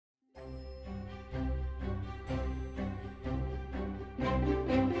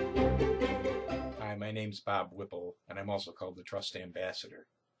Hi, my name's Bob Whipple, and I'm also called the Trust Ambassador.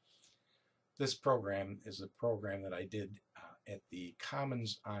 This program is a program that I did at the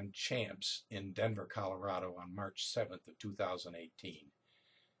Commons on Champs in Denver, Colorado on March 7th of 2018.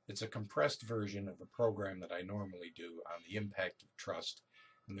 It's a compressed version of a program that I normally do on the impact of trust,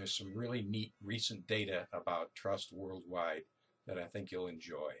 and there's some really neat recent data about trust worldwide that I think you'll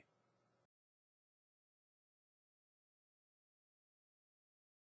enjoy.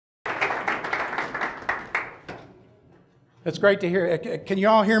 It's great to hear. Can you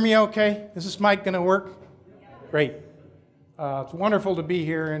all hear me okay? Is this mic going to work? Great. It's wonderful to be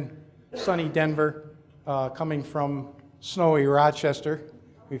here in sunny Denver, coming from snowy Rochester.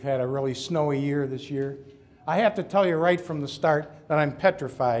 We've had a really snowy year this year. I have to tell you right from the start that I'm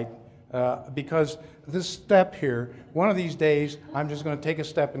petrified because this step here, one of these days, I'm just going to take a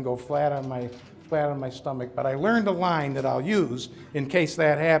step and go flat on my stomach. But I learned a line that I'll use in case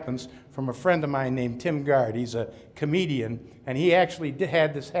that happens from a friend of mine named Tim Gard. He's a comedian, and he actually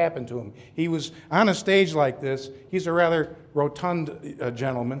had this happen to him. He was on a stage like this. He's a rather rotund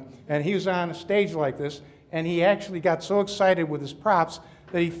gentleman, and he was on a stage like this, and he actually got so excited with his props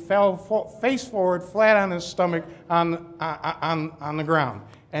that he fell face forward, flat on his stomach on the ground.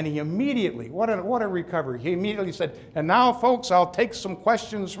 And he immediately, what a recovery, he immediately said, "And now, folks, I'll take some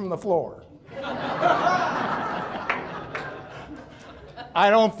questions from the floor." I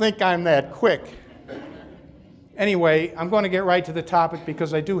don't think I'm that quick. Anyway, I'm going to get right to the topic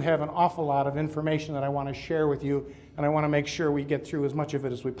because I do have an awful lot of information that I want to share with you, and I want to make sure we get through as much of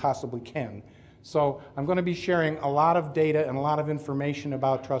it as we possibly can. So I'm going to be sharing a lot of data and a lot of information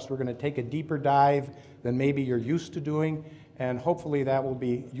about trust. We're going to take a deeper dive than maybe you're used to doing, and hopefully that will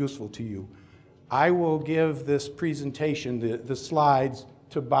be useful to you. I will give this presentation, the slides,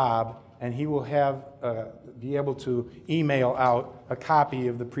 to Bob, and he will be able to email out a copy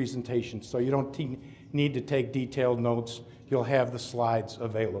of the presentation. So you don't need to take detailed notes. You'll have the slides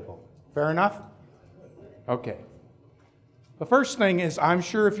available. Fair enough? Okay. The first thing is, I'm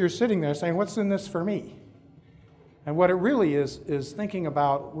sure if you're sitting there saying, what's in this for me? And what it really is thinking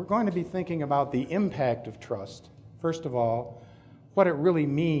about, we're going to be thinking about the impact of trust. First of all, what it really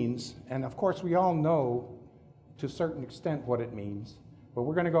means, and of course we all know to a certain extent what it means, but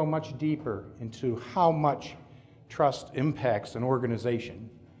we're going to go much deeper into how much trust impacts an organization.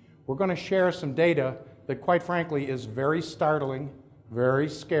 We're going to share some data that, quite frankly, is very startling, very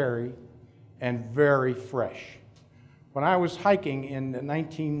scary, and very fresh. When I was hiking in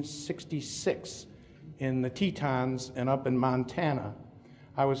 1966 in the Tetons and up in Montana,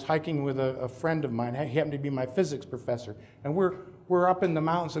 I was hiking with a friend of mine. He happened to be my physics professor. And we're up in the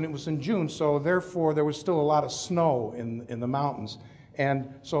mountains, and it was in June, so therefore there was still a lot of snow in the mountains.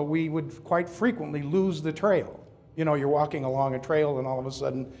 And so we would quite frequently lose the trail. You know, you're walking along a trail, and all of a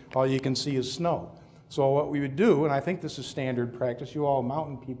sudden, all you can see is snow. So what we would do, and I think this is standard practice, you all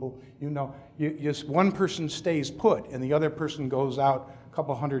mountain people, you know, just one person stays put, and the other person goes out a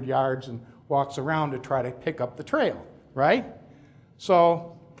couple hundred yards and walks around to try to pick up the trail, right?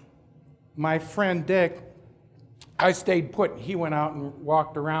 So my friend Dick, I stayed put. He went out and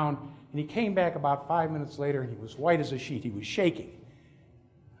walked around, and he came back about 5 minutes later, and he was white as a sheet. He was shaking.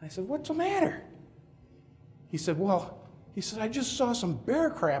 I said, "What's the matter?" He said, I just saw some bear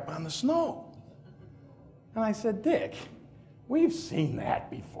crap on the snow. And I said, "Dick, we've seen that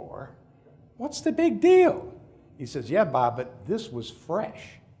before. What's the big deal?" He says, "Yeah, Bob, but this was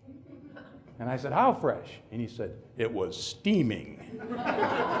fresh." And I said, "How fresh?" And he said, "It was steaming."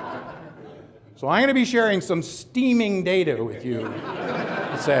 So I'm going to be sharing some steaming data with you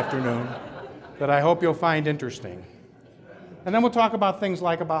this afternoon that I hope you'll find interesting. And then we'll talk about things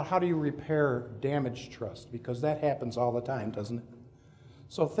like about how do you repair damaged trust, because that happens all the time, doesn't it?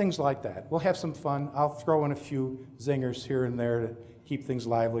 So things like that. We'll have some fun. I'll throw in a few zingers here and there to keep things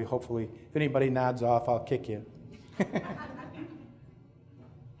lively. Hopefully, if anybody nods off, I'll kick you.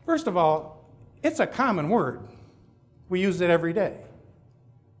 First of all, it's a common word. We use it every day,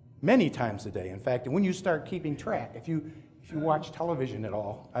 many times a day. In fact, when you start keeping track, if you watch television at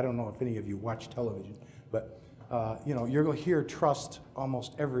all, I don't know if any of you watch television, but you know, you're going to hear trust.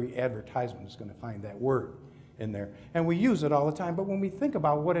 Almost every advertisement is going to find that word in there. And we use it all the time, but when we think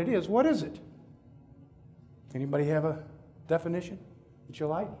about what it is it? Anybody have a definition that you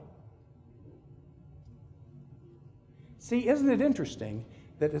like? See, isn't it interesting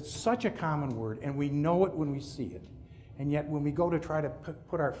that it's such a common word, and we know it when we see it, and yet when we go to try to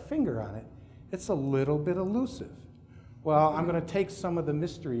put our finger on it, it's a little bit elusive. Well, I'm going to take some of the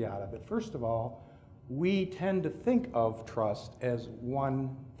mystery out of it. First of all, we tend to think of trust as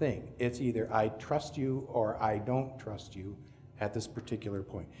one thing. It's either I trust you or I don't trust you, at this particular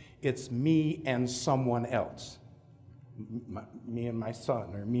point. It's me and someone else. Me and my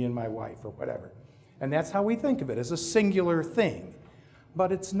son, or me and my wife, or whatever. And that's how we think of it, as a singular thing.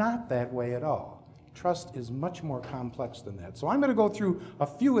 But it's not that way at all. Trust is much more complex than that. So I'm going to go through a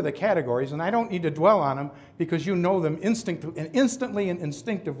few of the categories, and I don't need to dwell on them because you know them instantly and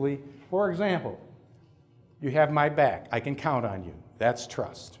instinctively. For example, you have my back. I can count on you. That's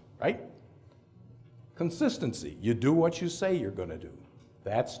trust, right? Consistency. You do what you say you're going to do.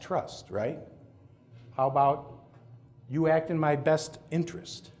 That's trust, right? How about you act in my best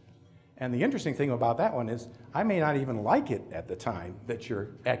interest? And the interesting thing about that one is I may not even like it at the time that you're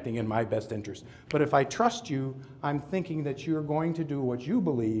acting in my best interest. But if I trust you, I'm thinking that you're going to do what you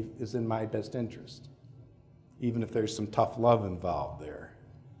believe is in my best interest, even if there's some tough love involved there.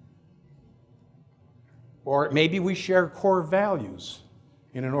 Or maybe we share core values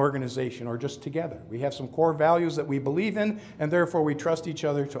in an organization or just together. We have some core values that we believe in, and therefore we trust each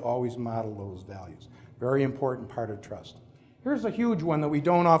other to always model those values. Very important part of trust. Here's a huge one that we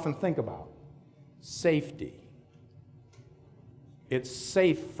don't often think about. Safety. It's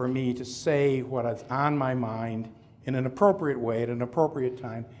safe for me to say what is on my mind in an appropriate way at an appropriate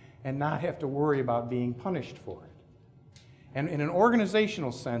time and not have to worry about being punished for it. And in an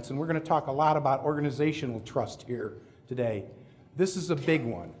organizational sense, and we're going to talk a lot about organizational trust here today, this is a big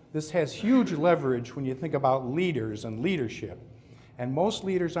one. This has huge leverage when you think about leaders and leadership. And most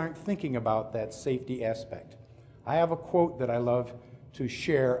leaders aren't thinking about that safety aspect. I have a quote that I love to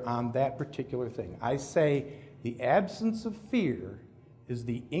share on that particular thing. I say, the absence of fear is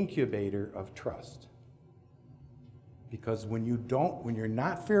the incubator of trust. Because when you're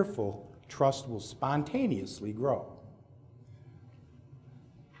not fearful, trust will spontaneously grow.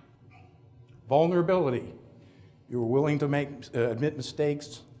 Vulnerability. You're willing to admit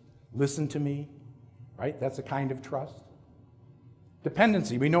mistakes, listen to me, right? That's a kind of trust.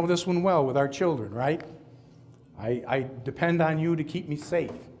 Dependency. We know this one well with our children, right? I depend on you to keep me safe.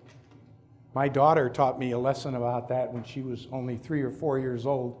 My daughter taught me a lesson about that when she was only 3 or 4 years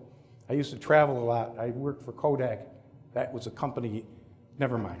old. I used to travel a lot. I worked for Kodak. That was a company.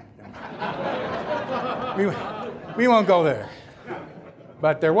 Never mind. We won't go there.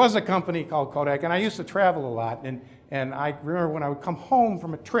 But there was a company called Kodak, and I used to travel a lot. And I remember when I would come home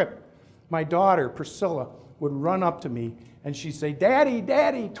from a trip, my daughter, Priscilla, would run up to me, and she'd say, "Daddy,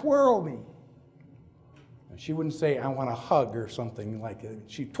 Daddy, twirl me." She wouldn't say, "I want a hug" or something like it.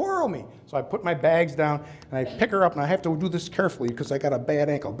 She'd twirl me. So I put my bags down, and I pick her up, and I have to do this carefully because I got a bad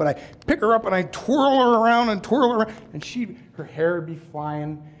ankle. But I pick her up, and I twirl her around, and her hair would be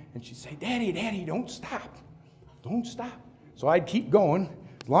flying, and she'd say, "Daddy, Daddy, don't stop. Don't stop." So I'd keep going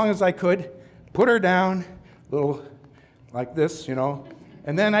as long as I could, put her down, little like this,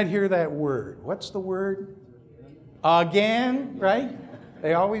 and then I'd hear that word. What's the word? Again, right?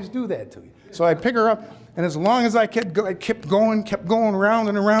 They always do that to you. So I'd pick her up, and as long as I kept going round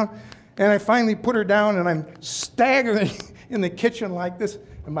and around, and I finally put her down, and I'm staggering in the kitchen like this,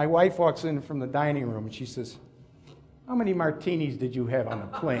 and my wife walks in from the dining room, and she says, "How many martinis did you have on the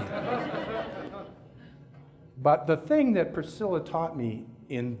plane?" But the thing that Priscilla taught me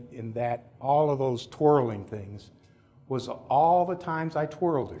in that, all of those twirling things, was all the times I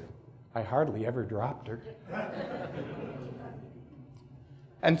twirled her, I hardly ever dropped her.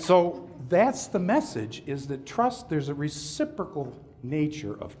 And so that's the message, is that trust, there's a reciprocal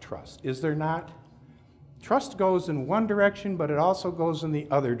nature of trust, is there not? Trust goes in one direction, but it also goes in the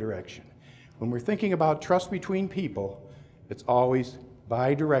other direction. When we're thinking about trust between people, it's always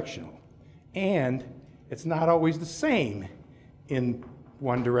bidirectional. And it's not always the same in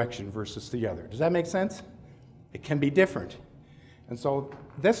one direction versus the other. Does that make sense? It can be different. And so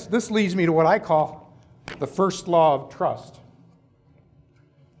this leads me to what I call the first law of trust.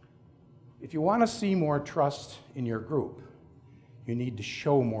 If you want to see more trust in your group, you need to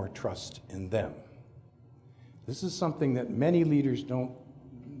show more trust in them. This is something that many leaders don't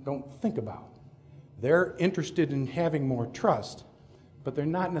think about. They're interested in having more trust, but they're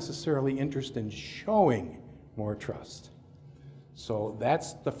not necessarily interested in showing more trust. So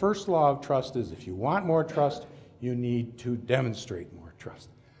that's the first law of trust, is if you want more trust, you need to demonstrate more trust.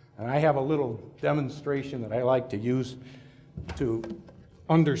 And I have a little demonstration that I like to use to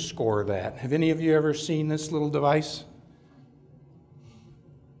underscore that. Have any of you ever seen this little device?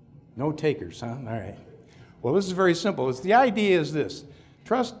 No takers, huh? All right. Well, this is very simple. The idea is this.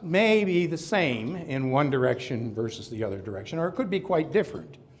 Trust may be the same in one direction versus the other direction, or it could be quite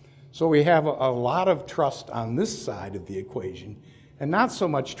different. So we have a lot of trust on this side of the equation and not so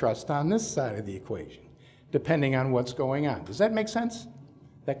much trust on this side of the equation, depending on what's going on. Does that make sense?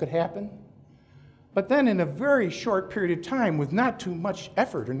 That could happen? But then in a very short period of time, with not too much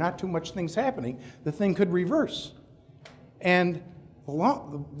effort or not too much things happening, the thing could reverse. And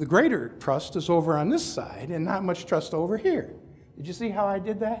the greater trust is over on this side and not much trust over here. Did you see how I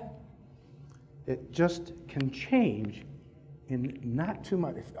did that? It just can change in not too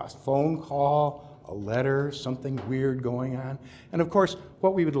much. A phone call, a letter, something weird going on. And of course,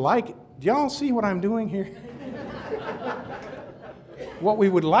 what we would like, do y'all see what I'm doing here? What we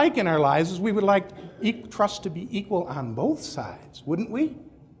would like in our lives is we would like trust to be equal on both sides, wouldn't we?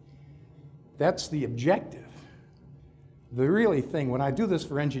 That's the objective. The really thing, when I do this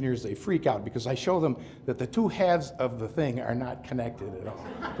for engineers, they freak out because I show them that the two halves of the thing are not connected at all.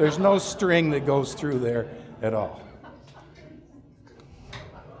 There's no string that goes through there at all.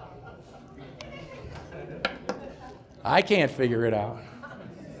 I can't figure it out.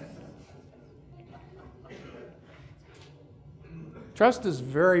 Trust is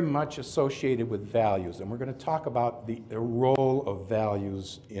very much associated with values, and we're going to talk about the role of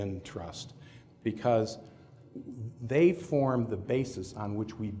values in trust because they form the basis on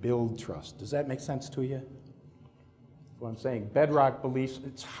which we build trust. Does that make sense to you? What I'm saying, bedrock beliefs,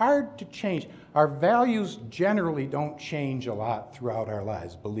 it's hard to change. Our values generally don't change a lot throughout our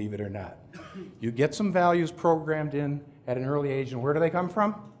lives, believe it or not. You get some values programmed in at an early age, and where do they come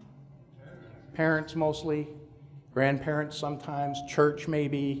from? Parents mostly, grandparents sometimes, church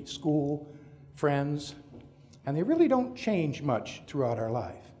maybe, school, friends, and they really don't change much throughout our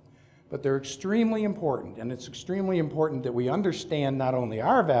life. But they're extremely important, and it's extremely important that we understand not only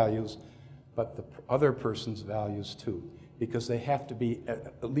our values, but the other person's values too, because they have to be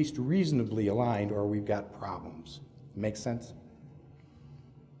at least reasonably aligned or we've got problems. Make sense?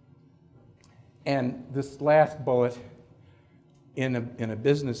 And this last bullet, in a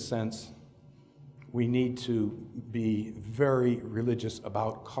business sense, we need to be very religious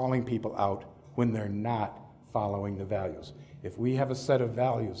about calling people out when they're not following the values. If we have a set of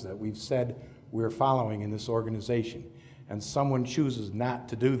values that we've said we're following in this organization, and someone chooses not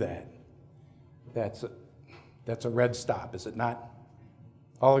to do that, that's a red stop, is it not?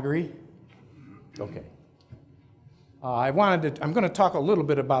 All agree? Okay. I'm going to talk a little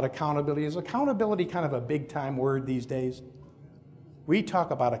bit about accountability. Is accountability kind of a big-time word these days? We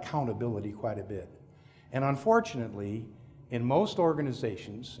talk about accountability quite a bit. And unfortunately, in most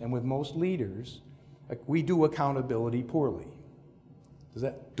organizations and with most leaders, we do accountability poorly.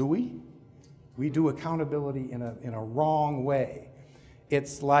 Do we? We do accountability in a wrong way.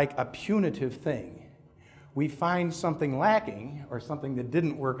 It's like a punitive thing. We find something lacking or something that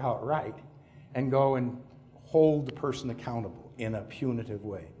didn't work out right and go and hold the person accountable in a punitive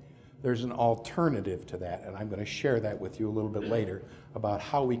way. There's an alternative to that, and I'm going to share that with you a little bit later about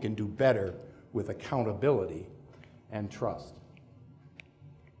how we can do better with accountability and trust.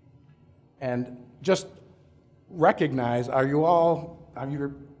 And just recognize, I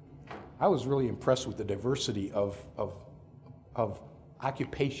was really impressed with the diversity of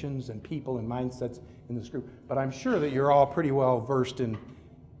occupations and people and mindsets in this group, but I'm sure that you're all pretty well versed in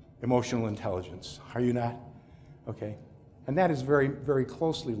emotional intelligence. Are you not? Okay. And that is very, very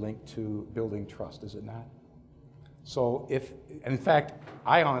closely linked to building trust, is it not? So in fact,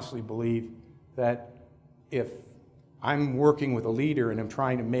 I honestly believe that if I'm working with a leader and I'm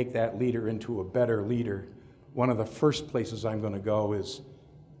trying to make that leader into a better leader, one of the first places I'm going to go is,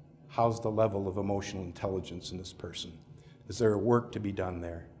 how's the level of emotional intelligence in this person? Is there work to be done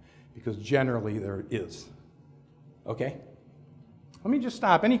there? Because generally there is. Okay? Let me just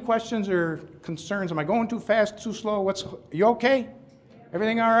stop. Any questions or concerns? Am I going too fast, too slow? You okay?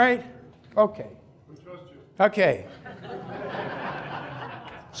 Everything all right? Okay. We trust you. Okay.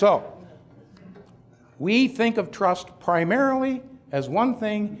 So, we think of trust primarily as one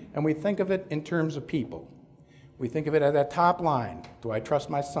thing, and we think of it in terms of people. We think of it at that top line. Do I trust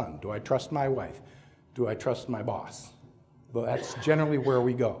my son? Do I trust my wife? Do I trust my boss? Well, that's generally where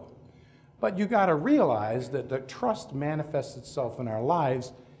we go. But you got to realize that the trust manifests itself in our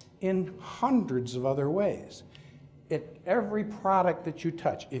lives in hundreds of other ways. Every product that you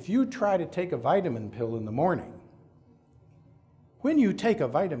touch, if you try to take a vitamin pill in the morning, when you take a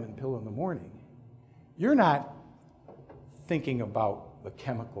vitamin pill in the morning, you're not thinking about the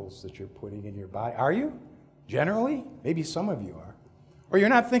chemicals that you're putting in your body, are you? Generally, maybe some of you are. Or you're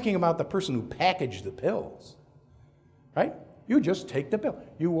not thinking about the person who packaged the pills, right? You just take the pill.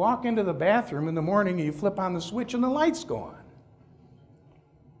 You walk into the bathroom in the morning and you flip on the switch and the lights go on.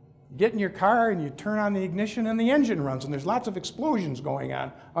 Get in your car and you turn on the ignition and the engine runs and there's lots of explosions going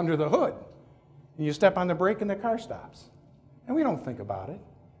on under the hood. And you step on the brake and the car stops. And we don't think about it.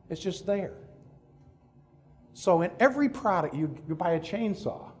 It's just there. So in every product, you buy a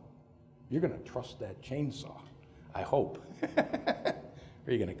chainsaw. You're going to trust that chainsaw, I hope. Or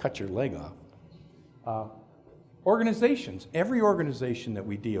you're going to cut your leg off. Organizations, every organization that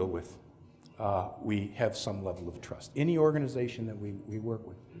we deal with, we have some level of trust. Any organization that we work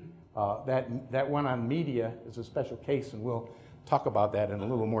with. That one on media is a special case, and we'll talk about that in a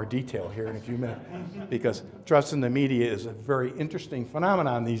little more detail here in a few minutes, because trust in the media is a very interesting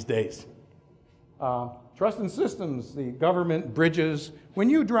phenomenon these days. Trust in systems, the government, bridges.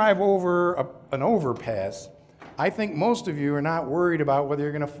 When you drive over an overpass, I think most of you are not worried about whether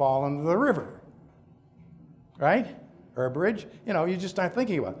you're going to fall into the river, right? Or a bridge. You know, you just aren't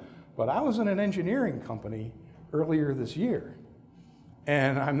thinking about it. But I was in an engineering company earlier this year,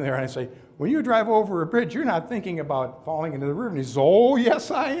 and I'm there and I say, when you drive over a bridge, you're not thinking about falling into the river. And he says, oh,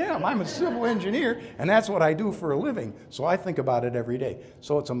 yes, I am. I'm a civil engineer, and that's what I do for a living. So I think about it every day.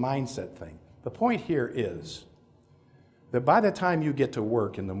 So it's a mindset thing. The point here is that by the time you get to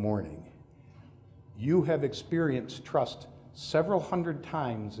work in the morning, you have experienced trust several hundred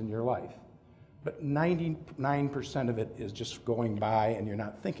times in your life. But 99% of it is just going by and you're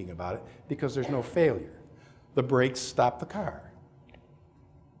not thinking about it because there's no failure. The brakes stop the car.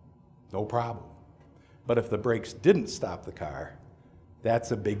 No problem. But if the brakes didn't stop the car, that's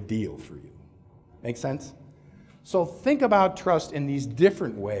a big deal for you. Make sense? So think about trust in these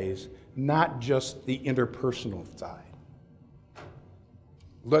different ways, not just the interpersonal side.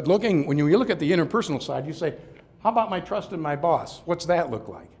 But when you look at the interpersonal side, you say, how about my trust in my boss? What's that look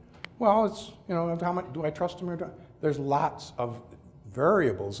like? Well, it's, you know, how much do I trust him or do I? There's lots of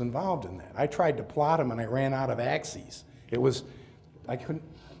variables involved in that. I tried to plot them and I ran out of axes. I couldn't,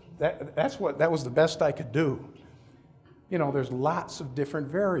 that was the best I could do. You know, there's lots of different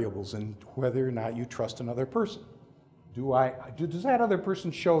variables in whether or not you trust another person. Does that other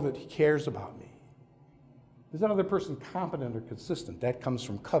person show that he cares about me? Is that other person competent or consistent? That comes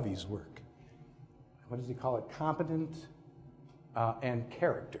from Covey's work. What does he call it? Competent and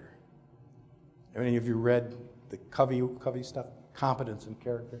character. Any of you read the Covey stuff? Competence and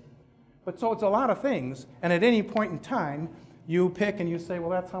character. But so it's a lot of things, and at any point in time, you pick and you say, well,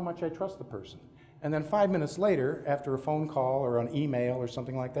 that's how much I trust the person. And then 5 minutes later, after a phone call or an email or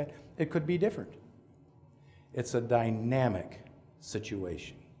something like that, it could be different. It's a dynamic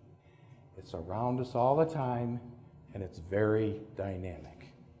situation. It's around us all the time, and it's very dynamic.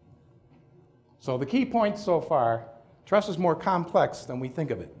 So the key points so far, trust is more complex than we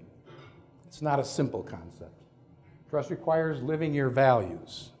think of it. It's not a simple concept. Trust requires living your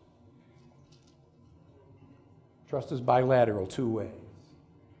values. Trust is bilateral, two ways.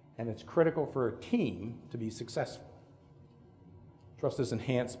 And it's critical for a team to be successful. Trust is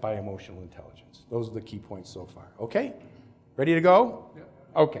enhanced by emotional intelligence. Those are the key points so far. Okay? Ready to go? Yeah.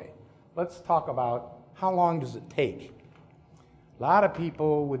 Okay. Let's talk about how long does it take? A lot of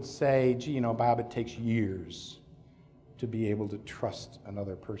people would say, gee, you know, Bob, it takes years to be able to trust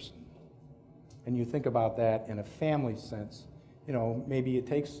another person. And you think about that in a family sense, you know, maybe it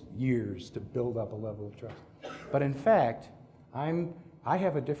takes years to build up a level of trust. But in fact, I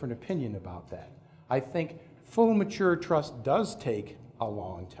have a different opinion about that. I think full mature trust does take a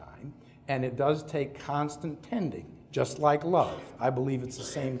long time, and it does take constant tending, just like love. I believe it's the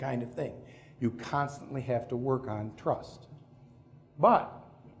same kind of thing. You constantly have to work on trust. But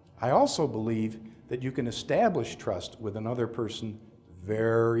I also believe that you can establish trust with another person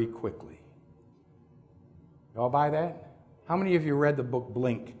very quickly. You all buy that? How many of you read the book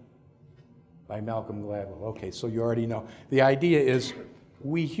Blink by Malcolm Gladwell? Okay, so you already know. The idea is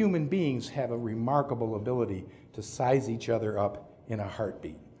we human beings have a remarkable ability to size each other up in a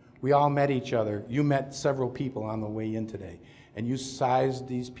heartbeat. We all met each other. You met several people on the way in today, and you sized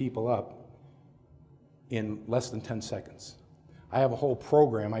these people up in less than 10 seconds. I have a whole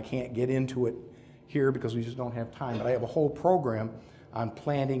program. I can't get into it here because we just don't have time, but I have a whole program on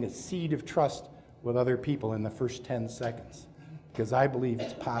planting a seed of trust with other people in the first 10 seconds, because I believe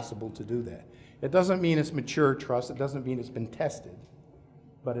it's possible to do that. It doesn't mean it's mature trust. It doesn't mean it's been tested,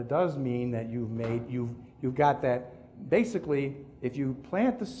 but it does mean that you've got that. Basically, if you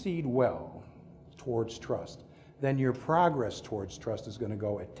plant the seed well towards trust, then your progress towards trust is going to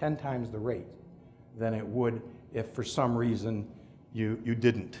go at 10 times the rate than it would if for some reason you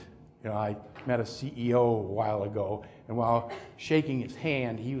didn't. You know, I met a CEO a while ago, and while shaking his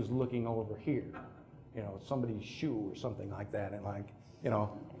hand, he was looking over here, you know, somebody's shoe or something like that, and like, you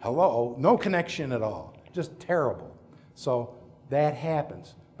know, hello, no connection at all, just terrible. So that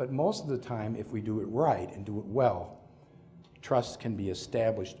happens. But most of the time, if we do it right and do it well, trust can be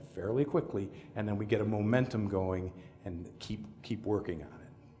established fairly quickly, and then we get a momentum going and keep working on it.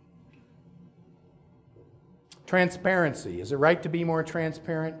 Transparency. Is it right to be more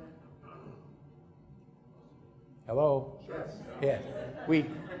transparent? Hello? Yes. We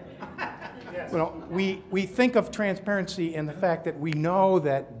think of transparency in the fact that we know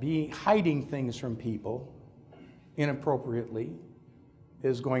that hiding things from people inappropriately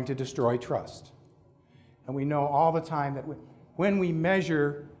is going to destroy trust. And we know all the time that when we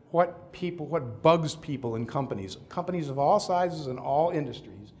measure what bugs people in companies of all sizes and all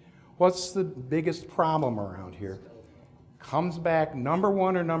industries, what's the biggest problem around here? Comes back number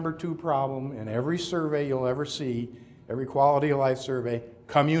one or number two problem in every survey you'll ever see, every quality of life survey,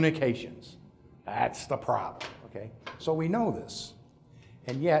 communications. That's the problem, okay? So we know this.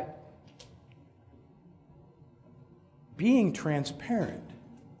 And yet, being transparent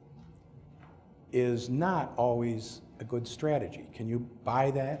is not always a good strategy. Can you buy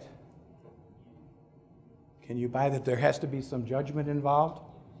that? Can you buy that there has to be some judgment involved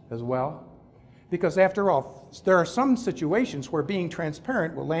as well? Because after all, there are some situations where being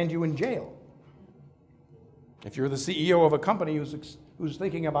transparent will land you in jail. If you're the CEO of a company who's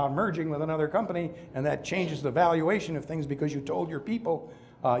thinking about merging with another company and that changes the valuation of things because you told your people,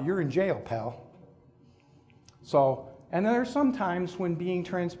 you're in jail, pal. So, and there are some times when being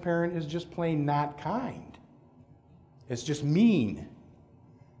transparent is just plain not kind. It's just mean.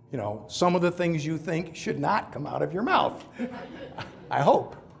 You know, some of the things you think should not come out of your mouth. I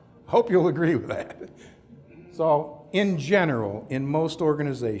hope you'll agree with that. So, in general, in most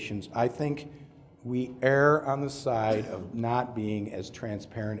organizations, I think we err on the side of not being as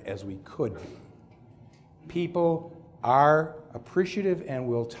transparent as we could be. People are appreciative and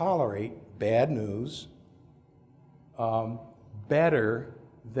will tolerate bad news better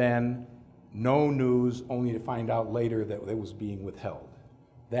than no news only to find out later that it was being withheld.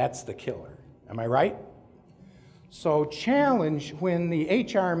 That's the killer. Am I right? So challenge when the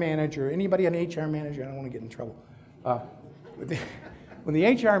HR manager, anybody an HR manager, I don't want to get in trouble. When the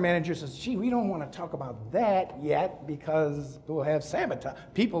HR manager says, gee, we don't want to talk about that yet because we'll have sabotage,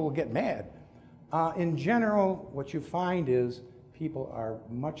 people will get mad. In general, what you find is people are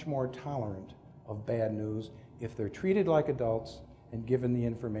much more tolerant of bad news if they're treated like adults and given the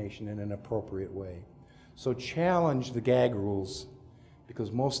information in an appropriate way. So challenge the gag rules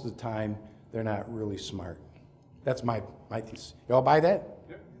because most of the time they're not really smart. That's my thesis. You all buy that?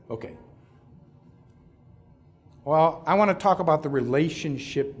 Yep. Okay. Well, I want to talk about the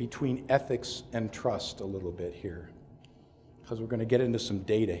relationship between ethics and trust a little bit here, because we're going to get into some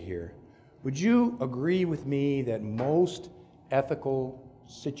data here. Would you agree with me that most ethical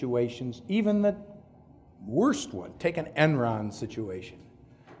situations, even the worst one, take an Enron situation,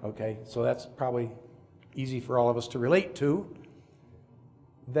 okay? So that's probably easy for all of us to relate to,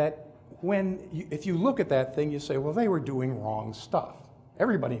 that if you look at that thing, you say, well, they were doing wrong stuff.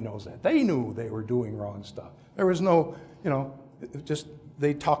 Everybody knows that. They knew they were doing wrong stuff. There was no, just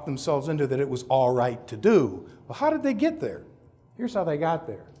they talked themselves into that it was all right to do. Well, how did they get there? Here's how they got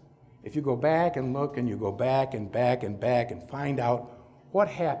there. If you go back and look and you go back and back and back and find out what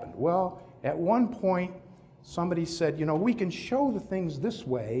happened. Well, at one point, somebody said, we can show the things this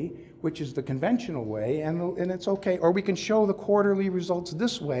way, which is the conventional way, and it's okay. Or we can show the quarterly results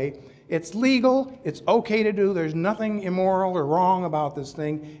this way. It's legal. It's okay to do. There's nothing immoral or wrong about this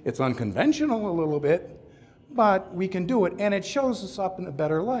thing. It's unconventional a little bit, but we can do it, and it shows us up in a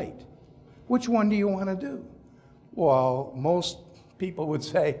better light. Which one do you want to do? Well, most people would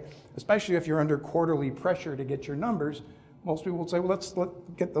say, especially if you're under quarterly pressure to get your numbers, most people would say, well, let's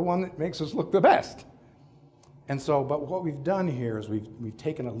get the one that makes us look the best. And so, but what we've done here is we've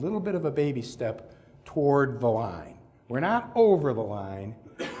taken a little bit of a baby step toward the line. We're not over the line,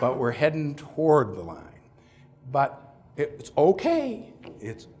 but we're heading toward the line. But it's okay.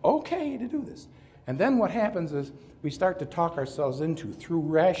 It's okay to do this. And then what happens is we start to talk ourselves into through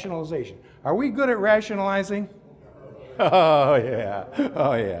rationalization. Are we good at rationalizing? Oh, yeah.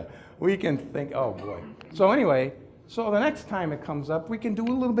 Oh, yeah. We can think, oh, boy. So anyway, so the next time it comes up, we can do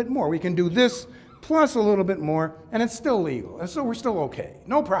a little bit more. We can do this plus a little bit more, and it's still legal. And so we're still okay.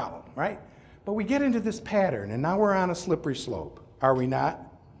 No problem, right? But we get into this pattern, and now we're on a slippery slope. Are we not?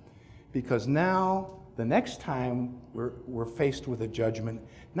 Because now, the next time we're faced with a judgment,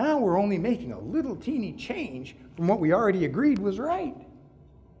 now we're only making a little teeny change from what we already agreed was right.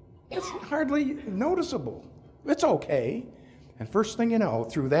 It's hardly noticeable. It's okay. And first thing you know,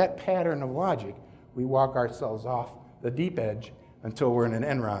 through that pattern of logic, we walk ourselves off the deep edge until we're in an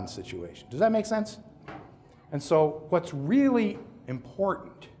Enron situation. Does that make sense? And so what's really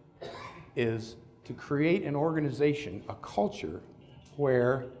important is to create an organization, a culture,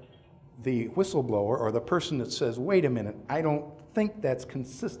 where the whistleblower or the person that says, wait a minute, I don't think that's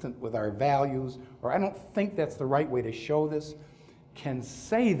consistent with our values, or I don't think that's the right way to show this, can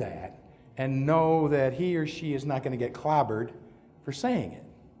say that and know that he or she is not going to get clobbered for saying it.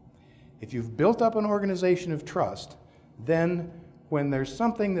 If you've built up an organization of trust, then when there's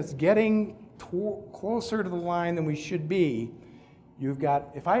something that's getting closer to the line than we should be, you've got,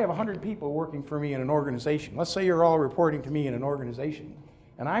 if I have 100 people working for me in an organization, let's say you're all reporting to me in an organization,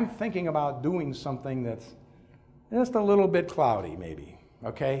 and I'm thinking about doing something that's just a little bit cloudy maybe,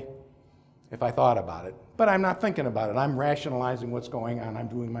 okay, if I thought about it. But I'm not thinking about it. I'm rationalizing what's going on. I'm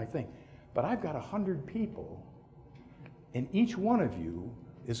doing my thing. But I've got 100 people, and each one of you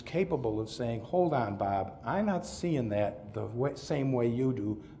is capable of saying, hold on, Bob, I'm not seeing that the same way you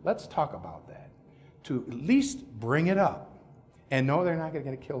do. Let's talk about that. To at least bring it up and know they're not going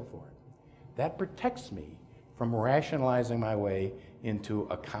to get killed for it. That protects me from rationalizing my way into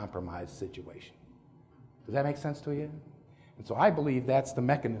a compromised situation. Does that make sense to you? And so I believe that's the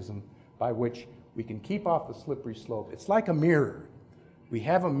mechanism by which we can keep off the slippery slope. It's like a mirror. We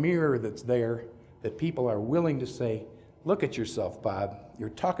have a mirror that's there that people are willing to say, look at yourself, Bob. You're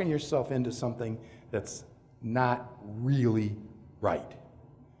talking yourself into something that's not really right.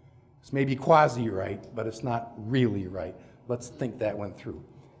 It's maybe quasi-right, but it's not really right. Let's think that one through.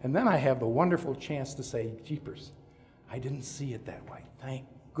 And then I have the wonderful chance to say, jeepers, I didn't see it that way. Thank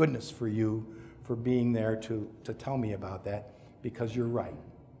goodness for you for being there to tell me about that, because you're right.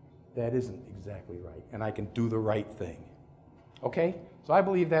 That isn't exactly right, and I can do the right thing. Okay? So I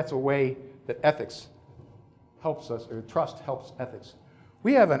believe that's a way that ethics helps us, or trust helps ethics.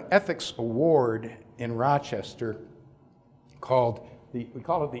 We have an ethics award in Rochester called we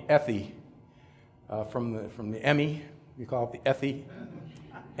call it the Ethy, from the Emmy. We call it the Ethy.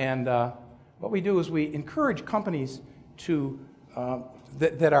 And what we do is we encourage companies to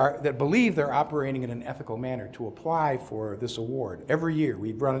that believe they're operating in an ethical manner to apply for this award every year.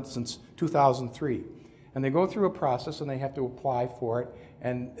 We've run it since 2003. And they go through a process and they have to apply for it,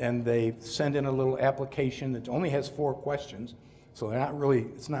 and they send in a little application that only has 4 questions, so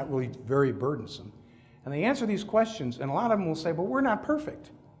it's not really very burdensome. And they answer these questions, and a lot of them will say, well, we're not perfect.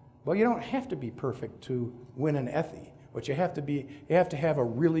 Well, you don't have to be perfect to win an Ethy. What you have to have a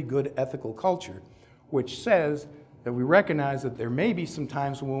really good ethical culture, which says that we recognize that there may be some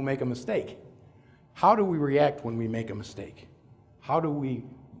times when we'll make a mistake. How do we react when we make a mistake? How do we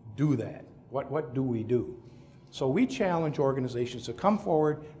do that? What do we do? So we challenge organizations to come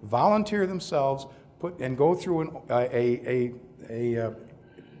forward, volunteer themselves, and go through a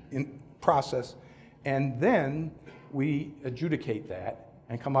process, and then we adjudicate that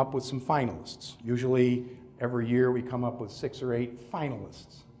and come up with some finalists. Usually every year we come up with 6 or 8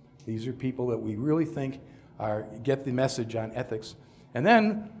 finalists. These are people that we really think get the message on ethics. And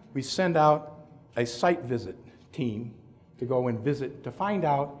then we send out a site visit team to go and visit to find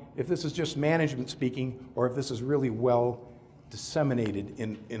out if this is just management speaking or if this is really well disseminated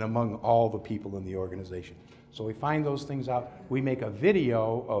in among all the people in the organization. So we find those things out. We make a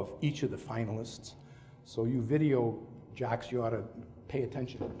video of each of the finalists. So you video jocks, you ought to pay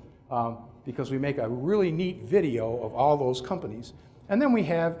attention, because we make a really neat video of all those companies. And then we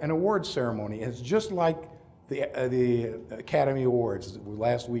have an award ceremony. It's just like the Academy Awards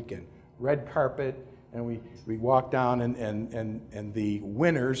last weekend. Red carpet, and we walk down, and the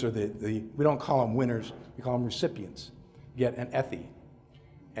winners, or we don't call them winners, we call them recipients, get an Ethy.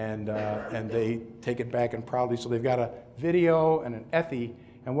 And they take it back and proudly. So they've got a video and an Ethy.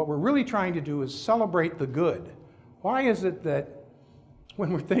 And what we're really trying to do is celebrate the good. Why is it that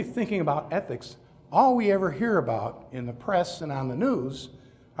when we're thinking about ethics, all we ever hear about in the press and on the news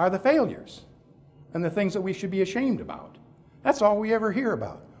are the failures and the things that we should be ashamed about? That's all we ever hear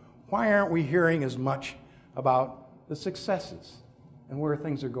about. Why aren't we hearing as much about the successes and where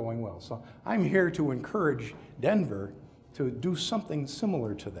things are going well? So I'm here to encourage Denver to do something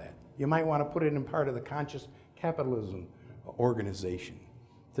similar to that. You might want to put it in part of the Conscious Capitalism organization,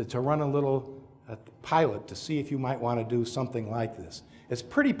 to run a little pilot to see if you might want to do something like this. It's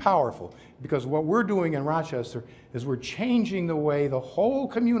pretty powerful, because what we're doing in Rochester is we're changing the way the whole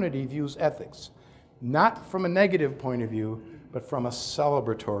community views ethics, not from a negative point of view, but from a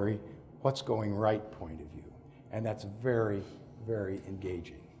celebratory, what's going right point of view. And that's very, very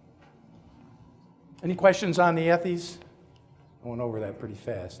engaging. Any questions on the Ethys? I went over that pretty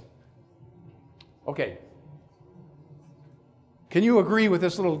fast. Okay. Can you agree with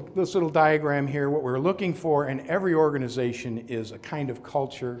this little diagram here? What we're looking for in every organization is a kind of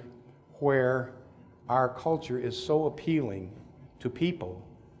culture where our culture is so appealing to people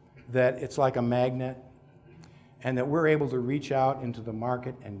that it's like a magnet, and that we're able to reach out into the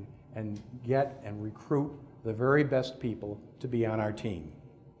market and get and recruit the very best people to be on our team.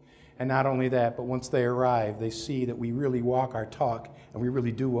 And not only that, but once they arrive, they see that we really walk our talk and we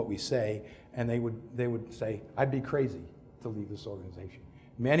really do what we say, and they would say, I'd be crazy to leave this organization.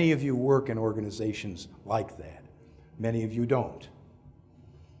 Many of you work in organizations like that. Many of you don't.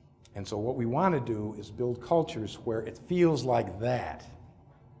 And so what we want to do is build cultures where it feels like that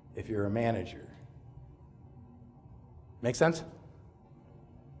if you're a manager. Make sense?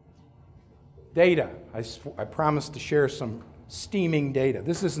 Data. I promised to share some steaming data.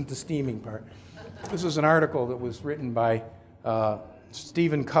 This isn't the steaming part. This is an article that was written by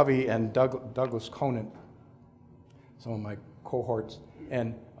Stephen Covey and Douglas Conant, some of my cohorts,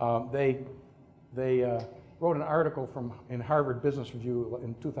 and they wrote an article in Harvard Business Review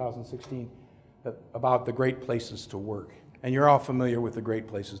in 2016 about the great places to work. And you're all familiar with the great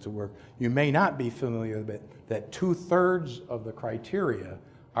places to work. You may not be familiar with it, that 2/3 of the criteria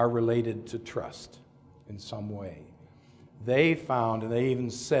are related to trust in some way. They found, and they even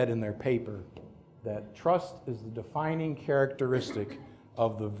said in their paper, that trust is the defining characteristic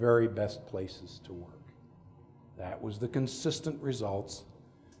of the very best places to work. That was the consistent results.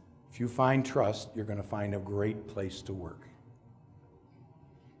 If you find trust, you're going to find a great place to work.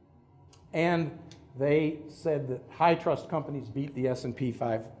 And they said that high trust companies beat the S&P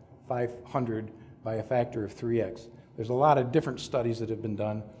 500 by a factor of 3x. There's a lot of different studies that have been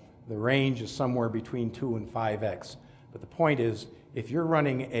done. The range is somewhere between 2 and 5x. But the point is, if you're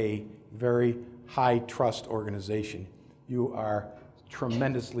running a very high trust organization, you are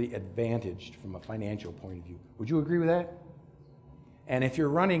tremendously advantaged from a financial point of view. Would you agree with that? And if you're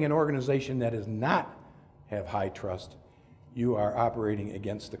running an organization that does not have high trust, you are operating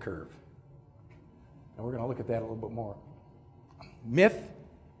against the curve. And we're going to look at that a little bit more. Myth,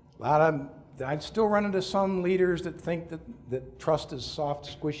 I still run into some leaders that think that trust is soft,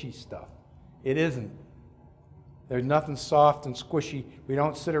 squishy stuff. It isn't. There's nothing soft and squishy. We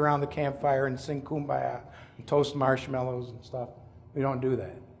don't sit around the campfire and sing Kumbaya and toast marshmallows and stuff. We don't do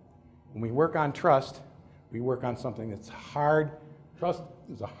that. When we work on trust, we work on something that's hard. Trust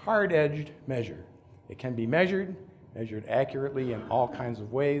is a hard-edged measure. It can be measured accurately in all kinds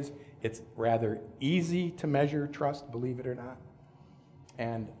of ways. It's rather easy to measure trust, believe it or not.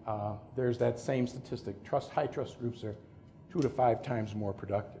 And there's that same statistic. High trust groups are 2 to 5 times more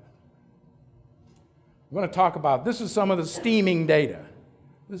productive. I'm going to talk about, this is some of the steaming data.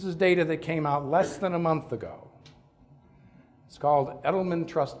 This is data that came out less than a month ago. It's called Edelman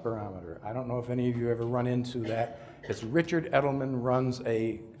Trust Barometer. I don't know if any of you ever run into that. It's Richard Edelman runs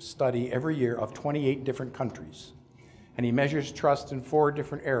a study every year of 28 different countries. And he measures trust in 4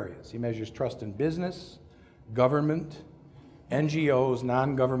 different areas. He measures trust in business, government, NGOs,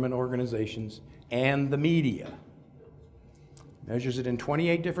 non-government organizations, and the media. Measures it in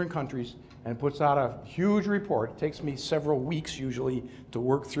 28 different countries and puts out a huge report. It takes me several weeks usually to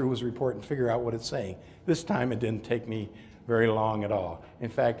work through his report and figure out what it's saying. This time it didn't take me very long at all. In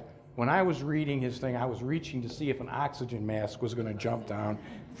fact, when I was reading his thing, I was reaching to see if an oxygen mask was going to jump down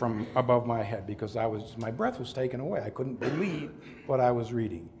from above my head because my breath was taken away. I couldn't believe what I was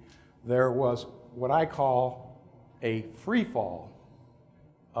reading. There was what I call a free fall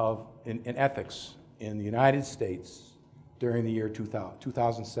in ethics in the United States during the year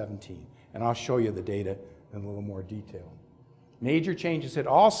 2017. And I'll show you the data in a little more detail. Major changes hit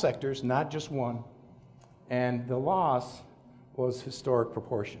all sectors, not just one, and the loss was historic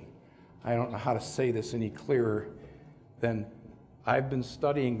proportion. I don't know how to say this any clearer than I've been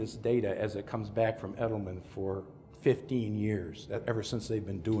studying this data as it comes back from Edelman for 15 years, ever since they've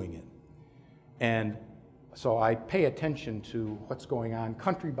been doing it. And so I pay attention to what's going on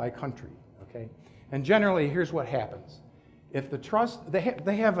country by country, okay? And generally, here's what happens. If the trust, they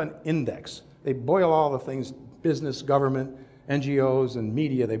have an index. They boil all the things, business, government, NGOs, and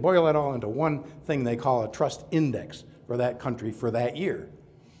media, they boil it all into one thing they call a trust index for that country for that year.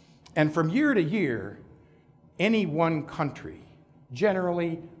 And from year to year, any one country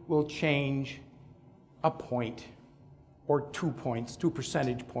generally will change a point or 2 points, 2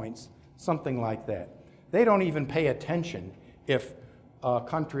 percentage points, something like that. They don't even pay attention if a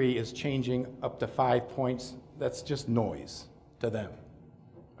country is changing up to 5 points. That's just noise to them,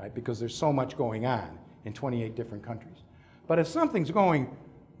 right? Because there's so much going on in 28 different countries. But if something's going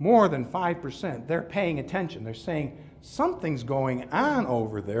more than 5%, they're paying attention. They're saying, something's going on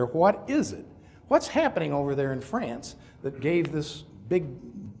over there. What is it? What's happening over there in France that gave this big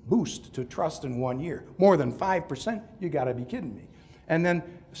boost to trust in 1 year? More than 5%? You gotta be kidding me. And then,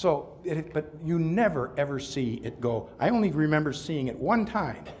 but you never ever see it go. I only remember seeing it one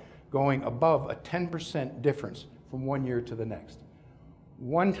time going above a 10% difference from 1 year to the next.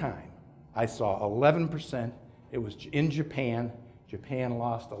 One time I saw 11%. It was in Japan. Japan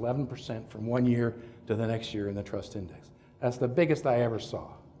lost 11% from one year to the next year in the trust index. That's the biggest I ever saw.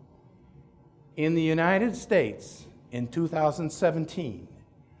 In the United States, in 2017,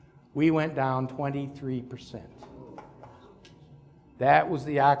 we went down 23%. That was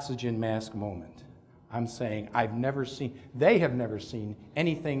the oxygen mask moment. I'm saying they have never seen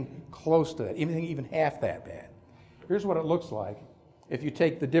anything close to that, anything even half that bad. Here's what it looks like if you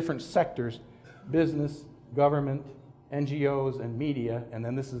take the different sectors, business, government, NGOs, and media, and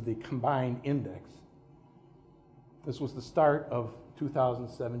then this is the combined index. This was the start of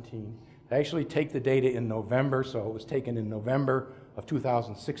 2017. They actually take the data in November, so it was taken in November of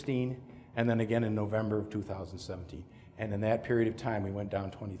 2016, and then again in November of 2017. And in that period of time, we went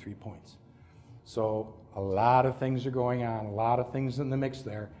down 23 points. So a lot of things are going on, a lot of things in the mix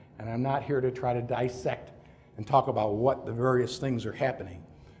there, and I'm not here to try to dissect and talk about what the various things are happening,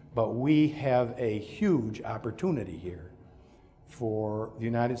 but we have a huge opportunity here for the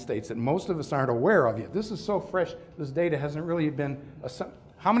United States that most of us aren't aware of yet. This is so fresh, this data hasn't really been,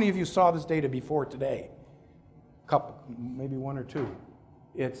 how many of you saw this data before today? A couple, maybe one or two.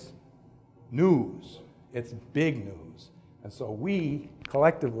 It's news, it's big news. And so we,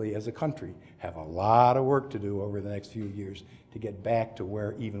 collectively as a country, have a lot of work to do over the next few years to get back to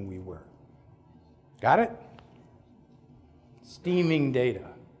where even we were. Got it? Steaming data.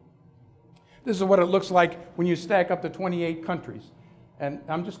 This is what it looks like when you stack up the 28 countries. And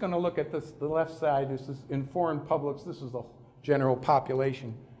I'm just going to look at this, the left side. This is in foreign publics. This is the general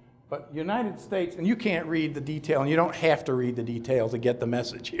population. But United States, and you can't read the detail, and you don't have to read the detail to get the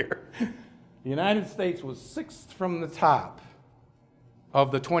message here. The United States was 6th from the top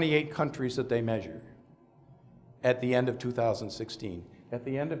of the 28 countries that they measured at the end of 2016. At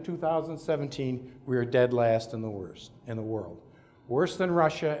the end of 2017, we were dead last in the world. Worse than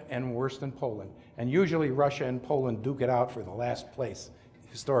Russia and worse than Poland. And usually Russia and Poland duke it out for the last place.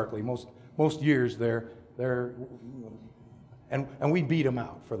 Historically, most years and we beat them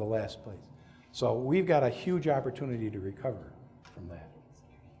out for the last place. So we've got a huge opportunity to recover from that.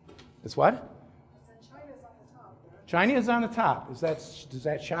 It's what? China's on the top. China is on the top. Does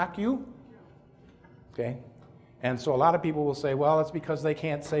that shock you? Okay. And so a lot of people will say, well, it's because they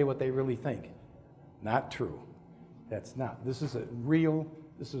can't say what they really think. Not true. That's not. This is real.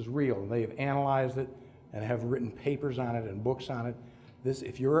 They have analyzed it and have written papers on it and books on it.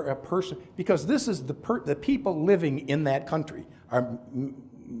 If you're a person, because this is the people living in that country are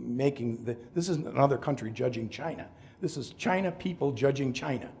this isn't another country judging China. This is China people judging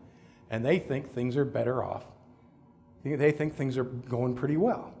China. And they think things are better off. They think things are going pretty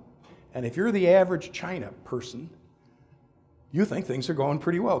well. And if you're the average China person, you think things are going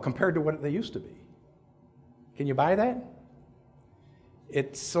pretty well compared to what they used to be. Can you buy that?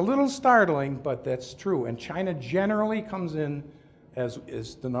 It's a little startling, but that's true. And China generally comes in as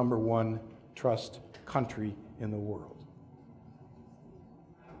the #1 trust country in the world.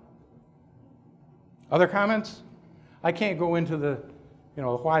 Other comments? I can't go into the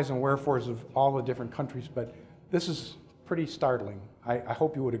whys and wherefores of all the different countries, but this is pretty startling. I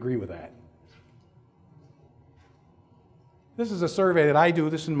hope you would agree with that. This is a survey that I do.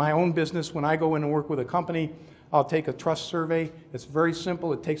 This is in my own business. When I go in and work with a company, I'll take a trust survey. It's very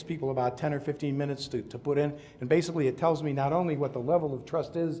simple. It takes people about 10 or 15 minutes to put in. And basically it tells me not only what the level of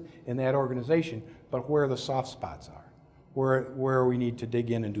trust is in that organization, but where the soft spots are, where we need to dig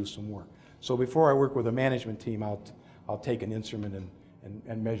in and do some work. So before I work with a management team, I'll take an instrument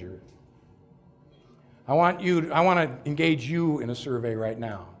and measure it. I want to engage you in a survey right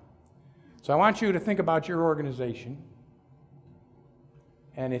now. So I want you to think about your organization.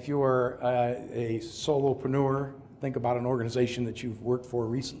 And if you're a solopreneur, think about an organization that you've worked for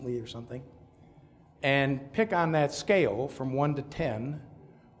recently or something. And pick on that scale from 1 to 10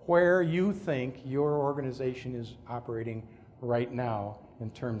 where you think your organization is operating right now in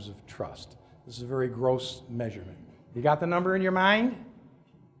terms of trust. This is a very gross measurement. You got the number in your mind?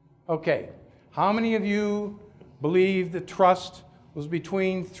 Okay. How many of you believe the trust was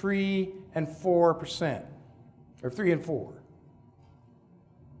between 3 and 4%? Or 3 and 4?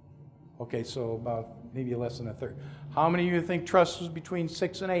 Okay, so about maybe less than a third. How many of you think trust was between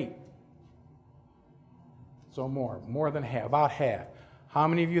 6 and 8? So more than half, about half. How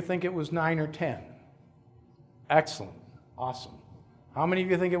many of you think it was 9 or 10? Excellent, awesome. How many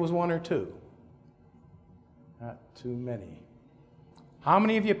of you think it was 1 or 2? Not too many. How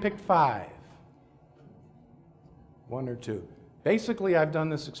many of you picked 5? 1 or 2. Basically, I've done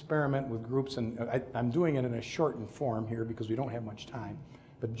this experiment with groups, and I'm doing it in a shortened form here because we don't have much time.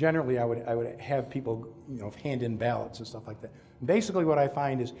 But generally, I would have people, hand in ballots and stuff like that. Basically, what I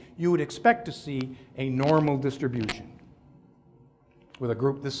find is you would expect to see a normal distribution. with a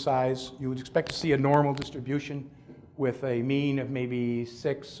group this size, you would expect to see a normal distribution with a mean of maybe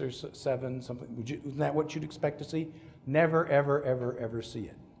 6 or 7, something. Isn't that what you'd expect to see? Never, ever, ever, ever see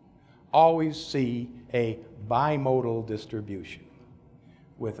it. Always see a bimodal distribution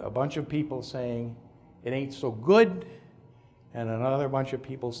with a bunch of people saying it ain't so good and another bunch of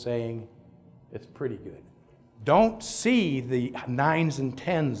people saying it's pretty good. Don't see the 9s and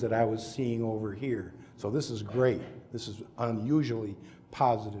 10s that I was seeing over here. So this is great. This is an unusually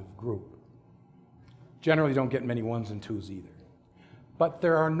positive group. Generally don't get many 1s and 2s either. But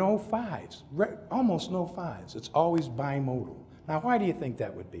there are no 5s, almost no 5s. It's always bimodal. Now, why do you think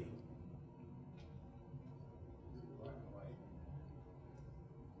that would be?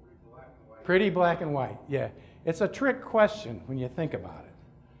 Pretty black and white, yeah. It's a trick question when you think about it.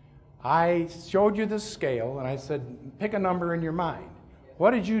 I showed you this scale and I said, pick a number in your mind.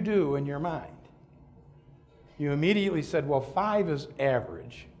 What did you do in your mind? You immediately said, well, 5 is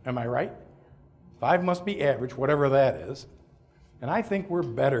average. Am I right? 5 must be average, whatever that is. And I think we're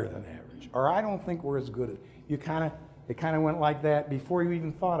better than average, or I don't think we're as good as. It kind of went like that before you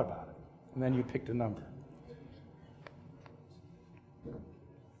even thought about it, and then you picked a number.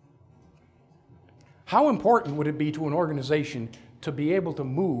 How important would it be to an organization to be able to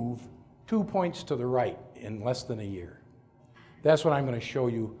move 2 points to the right in less than a year? That's what I'm going to show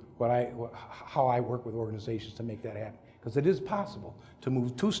you, how I work with organizations to make that happen. Because it is possible to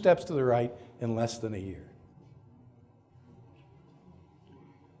move 2 steps to the right in less than a year.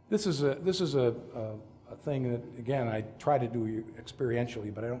 This is a thing that, again, I try to do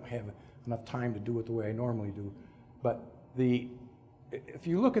experientially, but I don't have enough time to do it the way I normally do. But if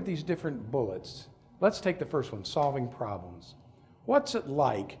you look at these different bullets, let's take the first one, solving problems. What's it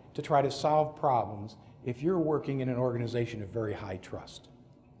like to try to solve problems if you're working in an organization of very high trust?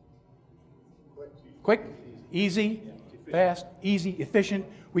 Quick, easy, fast, easy, efficient.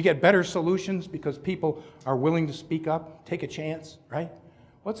 We get better solutions because people are willing to speak up, take a chance, right?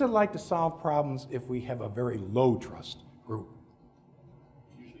 What's it like to solve problems if we have a very low trust group?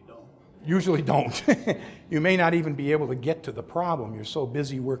 Usually don't. You may not even be able to get to the problem. You're so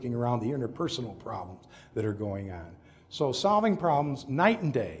busy working around the interpersonal problems that are going on. So solving problems night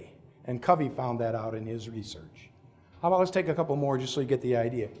and day, and Covey found that out in his research. How about let's take a couple more just so you get the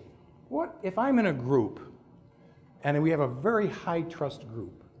idea. What if I'm in a group and we have a very high trust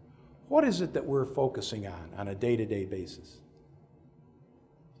group, what is it that we're focusing on a day-to-day basis?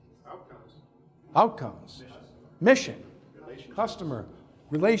 Outcomes. Mission. Customer.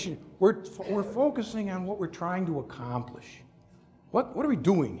 Relation. We're focusing on what we're trying to accomplish. What are we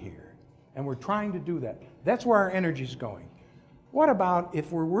doing here? And we're trying to do that. That's where our energy is going. What about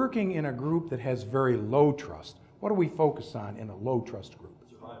if we're working in a group that has very low trust? What do we focus on in a low trust group?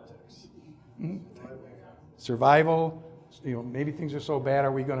 Survival. Maybe things are so bad,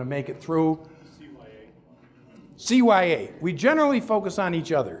 are we going to make it through? CYA. We generally focus on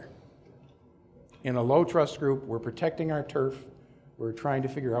each other. In a low trust group, we're protecting our turf. We're trying to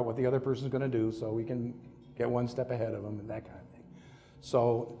figure out what the other person's going to do so we can get 1 step ahead of them and that kind of thing.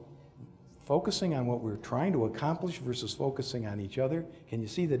 So focusing on what we're trying to accomplish versus focusing on each other, can you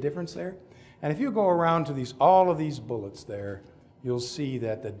see the difference there? And if you go around to all of these bullets there, you'll see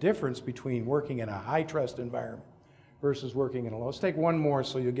that the difference between working in a high trust environment versus working in a low. Let's take one more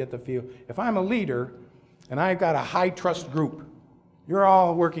so you'll get the feel. If I'm a leader and I've got a high trust group, you're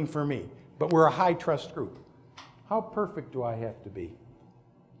all working for me, but we're a high trust group. How perfect do I have to be?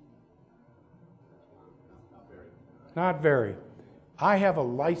 Not very. I have a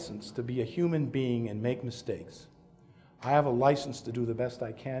license to be a human being and make mistakes. I have a license to do the best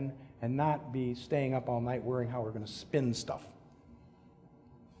I can and not be staying up all night worrying how we're going to spin stuff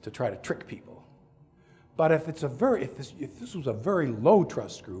to try to trick people. But if this was a very low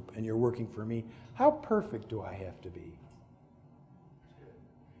trust group and you're working for me, how perfect do I have to be?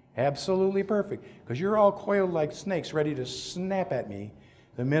 Absolutely perfect, because you're all coiled like snakes ready to snap at me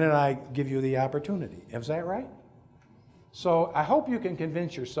the minute I give you the opportunity. Is that right? So I hope you can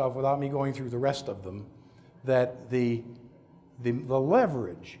convince yourself, without me going through the rest of them, that the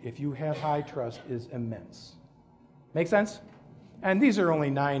leverage, if you have high trust, is immense. Make sense? And these are only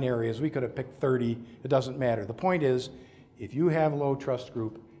 9 areas. We could have picked 30. It doesn't matter. The point is, if you have low trust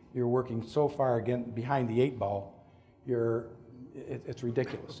group, you're working so far again behind the 8 ball, it's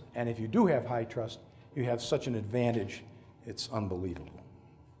ridiculous. And if you do have high trust, you have such an advantage, it's unbelievable.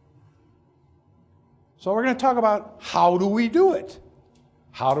 So we're going to talk about how do we do it?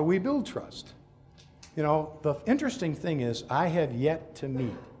 How do we build trust? The interesting thing is I have yet to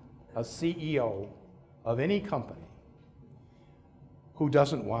meet a CEO of any company who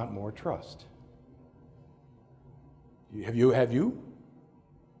doesn't want more trust. Have you?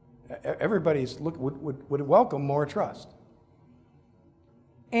 would welcome more trust.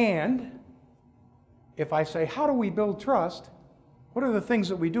 And if I say, how do we build trust? What are the things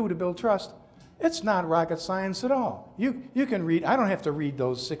that we do to build trust? It's not rocket science at all. You can read, I don't have to read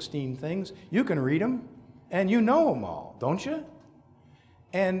those 16 things. You can read them, and you know them all, don't you?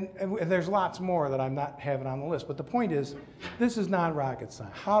 And there's lots more that I'm not having on the list. But the point is, this is not rocket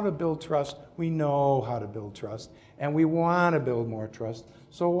science. How to build trust, we know how to build trust, and we want to build more trust.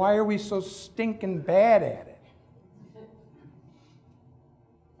 So why are we so stinking bad at it?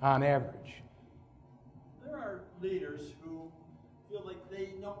 On average. There are leaders who feel like they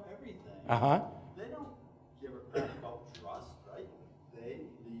know everything. Uh-huh. They don't give a crap about trust, right? They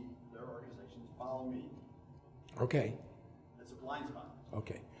lead their organizations, follow me. Okay. It's a blind spot.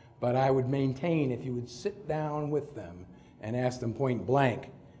 Okay. But I would maintain if you would sit down with them and ask them point blank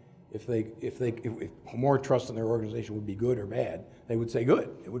if more trust in their organization would be good or bad, they would say good.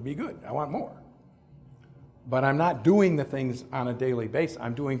 It would be good. I want more. But I'm not doing the things on a daily basis.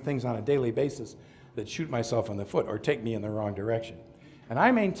 I'm doing things on a daily basis that shoot myself in the foot or take me in the wrong direction. And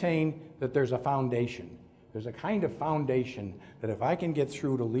I maintain that there's a foundation. There's a kind of foundation that if I can get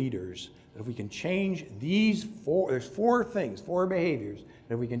through to leaders, that if we can change these there's four things, four behaviors,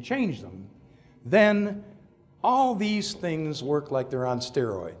 that if we can change them, then all these things work like they're on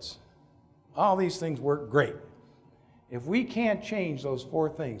steroids. All these things work great. If we can't change those four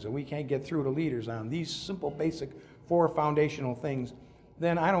things, and we can't get through to leaders on these simple, basic four foundational things,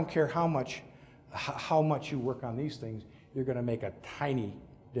 then I don't care how much you work on these things, you're going to make a tiny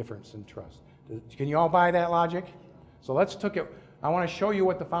difference in trust. Can you all buy that logic? So let's take it. I want to show you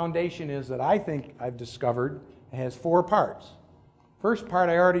what the foundation is that I think I've discovered. It has four parts. First part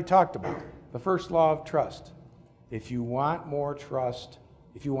I already talked about, the first law of trust. If you want more trust,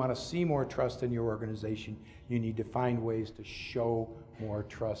 if you want to see more trust in your organization, you need to find ways to show more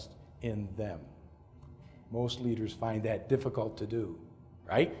trust in them. Most leaders find that difficult to do,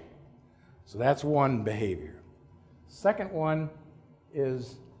 right? So that's one behavior. Second one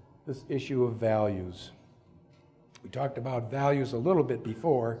is this issue of values. We talked about values a little bit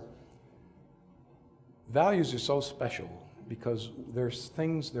before. Values are so special because there's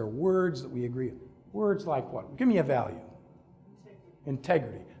things, there are words that we agree on. Words like what? Give me a value.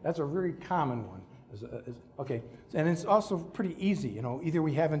 Integrity. That's a very common one. Okay, and it's also pretty easy, you know, either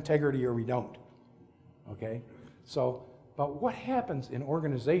we have integrity or we don't. Okay, so, but what happens in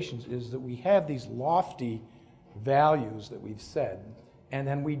organizations is that we have these lofty values that we've said, and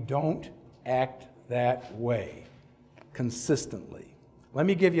then we don't act that way consistently. Let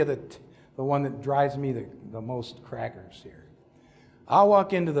me give you the one that drives me the most crackers here. I'll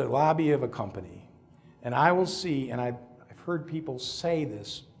walk into the lobby of a company, and I will see, and I've heard people say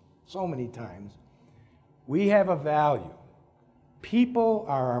this so many times, we have a value. People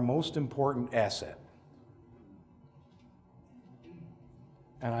are our most important asset.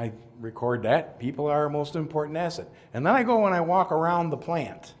 And I record that. People are our most important asset. And then I go and I walk around the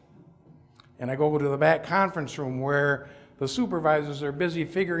plant. And I go to the back conference room where the supervisors are busy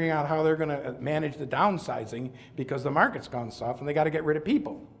figuring out how they're going to manage the downsizing because the market's gone soft and they got to get rid of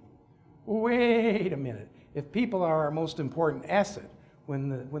people. Wait a minute. If people are our most important asset, when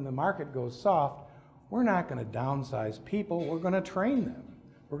the market goes soft, we're not going to downsize people. We're going to train them.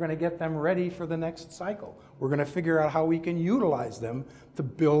 We're going to get them ready for the next cycle. We're going to figure out how we can utilize them to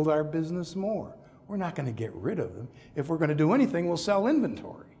build our business more. We're not going to get rid of them. If we're going to do anything, we'll sell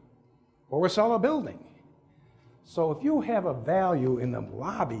inventory or we'll sell a building. So if you have a value in the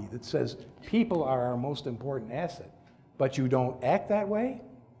lobby that says people are our most important asset, but you don't act that way,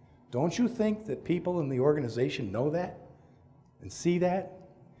 don't you think that people in the organization know that and see that?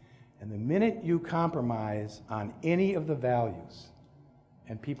 And the minute you compromise on any of the values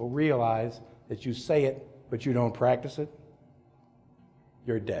and people realize that you say it but you don't practice it,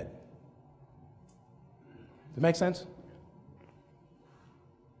 you're dead. Does it make sense?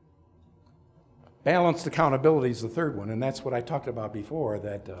 Balanced accountability is the third one, and that's what I talked about before,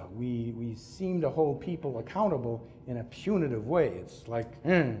 that we seem to hold people accountable in a punitive way. It's like,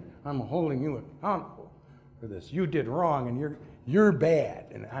 I'm holding you accountable for this. You did wrong, and you're bad,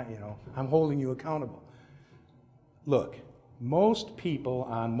 and I'm holding you accountable. Look, most people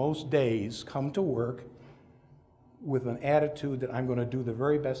on most days come to work with an attitude that I'm going to do the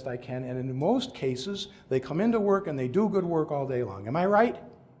very best I can, and in most cases, they come into work and they do good work all day long. Am I right?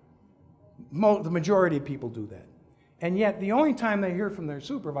 The majority of people do that. And yet, the only time they hear from their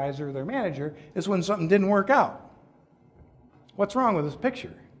supervisor or their manager is when something didn't work out. What's wrong with this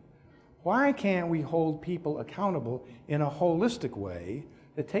picture? Why can't we hold people accountable in a holistic way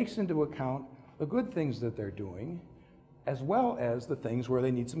that takes into account the good things that they're doing, as well as the things where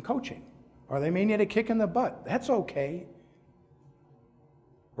they need some coaching, or they may need a kick in the butt. That's okay,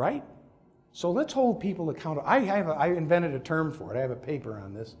 right? So let's hold people accountable. I invented a term for it. I have a paper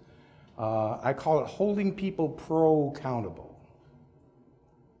on this. I call it holding people pro-accountable.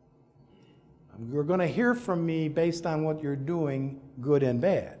 You're going to hear from me based on what you're doing, good and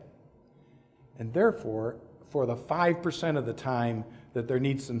bad. And therefore, for the 5% of the time that there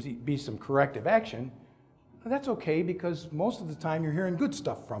needs to be some corrective action, that's okay, because most of the time you're hearing good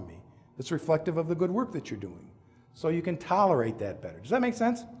stuff from me that's reflective of the good work that you're doing. So you can tolerate that better. Does that make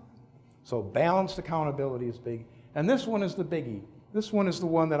sense? So balanced accountability is big. And this one is the biggie. This one is the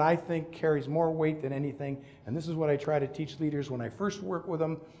one that I think carries more weight than anything. And this is what I try to teach leaders when I first work with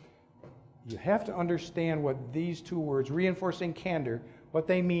them. You have to understand what these two words, reinforcing candor, what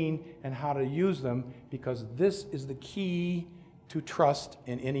they mean and how to use them, because this is the key to trust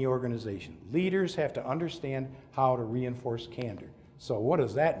in any organization. Leaders have to understand how to reinforce candor. So what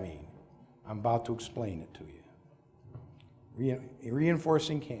does that mean? I'm about to explain it to you.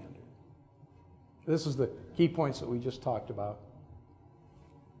 Reinforcing candor. This is the key points that we just talked about.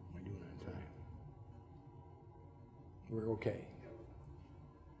 Am I doing it on time? We're okay.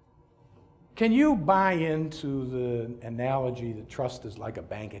 Can you buy into the analogy that trust is like a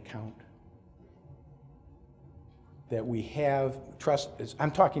bank account? That we have trust,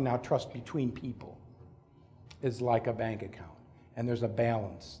 I'm talking now trust between people, is like a bank account. And there's a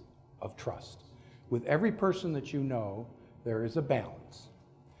balance of trust. With every person that you know, there is a balance.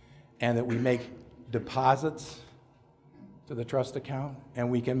 And that we make deposits to the trust account, and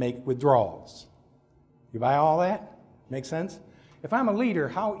we can make withdrawals. You buy all that? Make sense? If I'm a leader,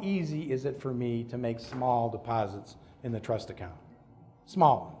 how easy is it for me to make small deposits in the trust account?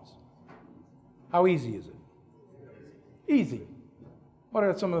 Small ones. How easy is it? Easy. What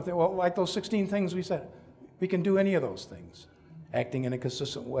are some of the things? Well, like those 16 things we said. We can do any of those things. Acting in a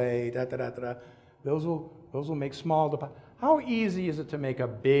consistent way, da-da-da-da-da. Those will make small deposits. How easy is it to make a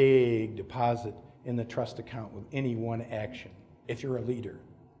big deposit in the trust account with any one action, if you're a leader?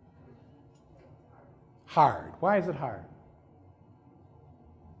 Hard. Why is it hard?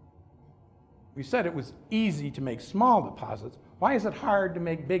 We said it was easy to make small deposits. Why is it hard to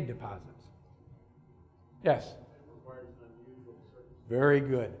make big deposits? Yes? Very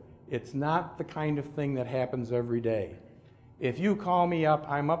good. It's not the kind of thing that happens every day. If you call me up,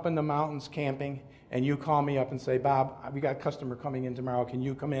 I'm up in the mountains camping, and you call me up and say, Bob, we got a customer coming in tomorrow, can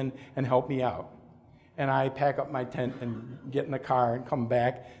you come in and help me out? And I pack up my tent and get in the car and come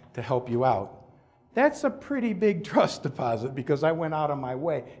back to help you out. That's a pretty big trust deposit because I went out of my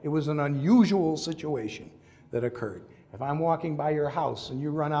way. It was an unusual situation that occurred. If I'm walking by your house and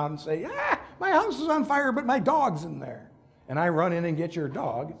you run out and say, my house is on fire, but my dog's in there, and I run in and get your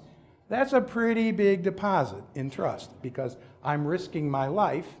dog, that's a pretty big deposit in trust because I'm risking my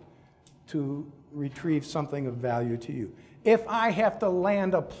life to retrieve something of value to you. If I have to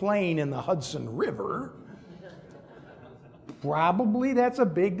land a plane in the Hudson River, probably that's a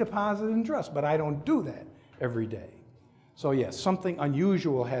big deposit in trust, but I don't do that every day. So yes, something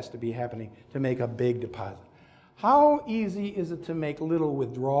unusual has to be happening to make a big deposit. How easy is it to make little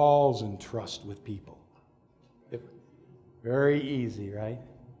withdrawals in trust with people? Very easy, right?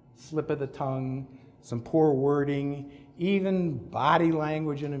 Slip of the tongue, some poor wording, even body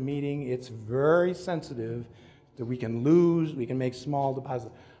language in a meeting. It's very sensitive that we can lose, we can make small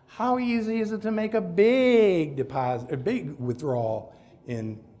deposits. How easy is it to make a big deposit, a big withdrawal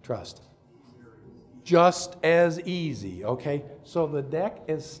in trust? Just as easy, okay? So the deck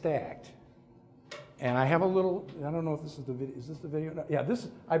is stacked. And I have a little, I don't know if this is the video, is this the video? No, yeah,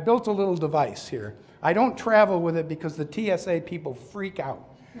 I built a little device here. I don't travel with it because the TSA people freak out.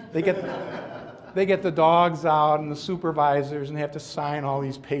 They get the dogs out and the supervisors and they have to sign all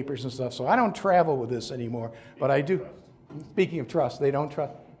these papers and stuff. So I don't travel with this anymore, but I do. Speaking of trust, they don't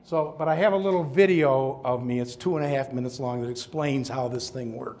trust. So, but I have a little video of me. It's 2.5 minutes long that explains how this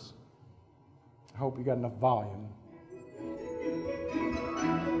thing works. I hope you got enough volume.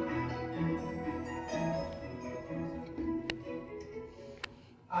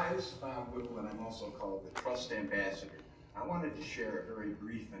 Hi, this is Bob Whipple, and I'm also called the Trust Ambassador. I wanted to share a very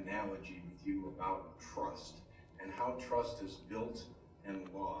brief analogy with you about trust and how trust is built and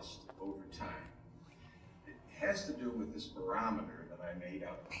lost over time. It has to do with this barometer that I made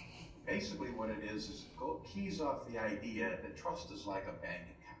up. Basically what it is it keys off the idea that trust is like a bank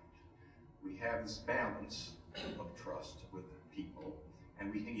account. We have this balance of trust with people,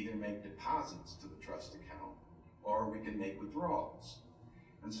 and we can either make deposits to the trust account or we can make withdrawals.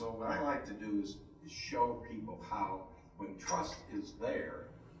 And so what I like to do is show people how when trust is there,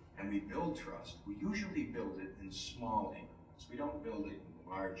 and we build trust, we usually build it in small increments. We don't build it in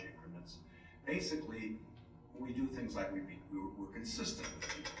large increments. Basically, we do things like we're consistent with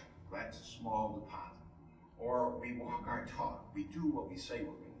people. That's a small deposit. Or we walk our talk. We do what we say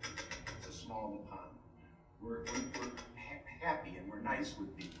we're going to do. It's a small deposit. We're happy and we're nice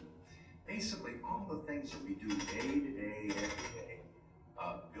with people. Basically, all the things that we do day to day, every day,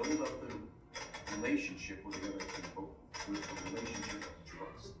 build up the relationship with the other people, with the relationship of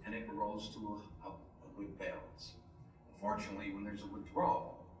trust, and it grows to a good balance. Unfortunately, when there's a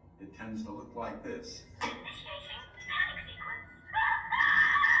withdrawal, it tends to look like this.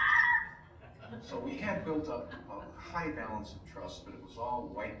 So we had built up a high balance of trust, but it was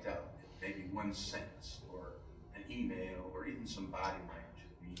all wiped out in maybe one sentence, or an email, or even some body language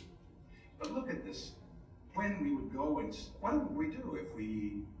at the meeting. But look at this. When we would go and, what would we do if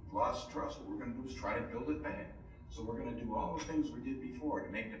we lost trust? What we're going to do is try to build it back. So we're going to do all the things we did before to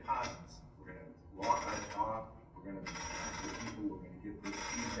make deposits. We're going to walk our talk. We're going to be kind to people. We're going to give good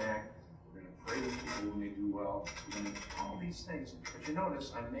feedback. We're going to praise people when they do well. We're going to do all these things. But you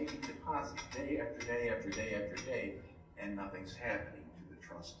notice I'm making deposits day after day after day after day, and nothing's happening to the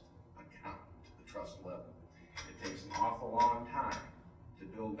trust account, to the trust level. It takes an awful long time to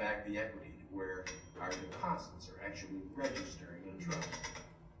build back the equity to where our deposits are actually registering in trust.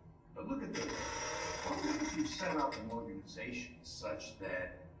 But look at this. What if you set up an organization such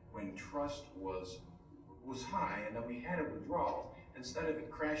that when trust was high and then we had a withdrawal, instead of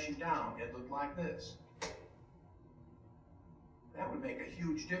it crashing down, it looked like this? That would make a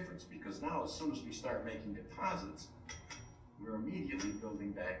huge difference, because now as soon as we start making deposits, we're immediately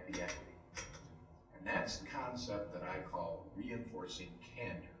building back the equity. And that's the concept that I call reinforcing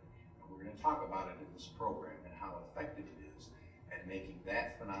candor. And we're going to talk about it in this program and how effective it is at making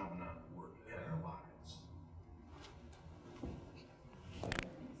that phenomenon work in our lives.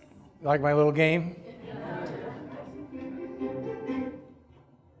 Like my little game?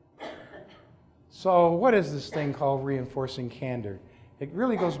 So what is this thing called reinforcing candor? It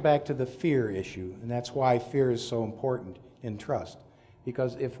really goes back to the fear issue, and that's why fear is so important in trust.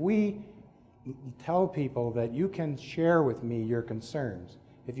 Because if we tell people that you can share with me your concerns,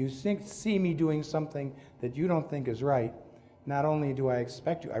 if you see me doing something that you don't think is right, not only do I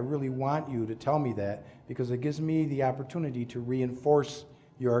expect you, I really want you to tell me that, because it gives me the opportunity to reinforce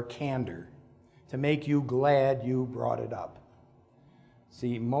your candor, to make you glad you brought it up.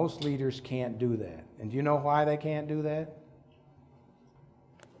 See, most leaders can't do that. And do you know why they can't do that?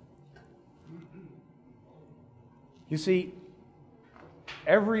 You see,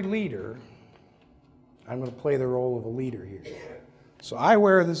 every leader, I'm going to play the role of a leader here. So I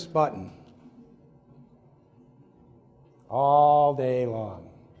wear this button all day long.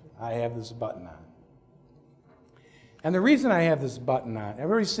 I have this button on. And the reason I have this button on,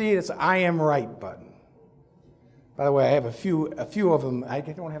 everybody see it? It's an I am right button. By the way, I have a few of them. I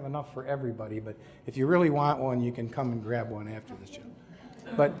don't have enough for everybody, but if you really want one, you can come and grab one after the show.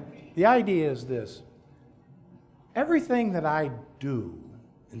 But the idea is this. Everything that I do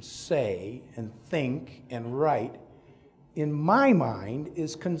and say and think and write, in my mind,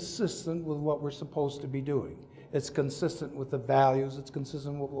 is consistent with what we're supposed to be doing. It's consistent with the values. It's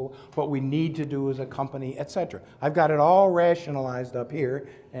consistent with what we need to do as a company, etc. I've got it all rationalized up here,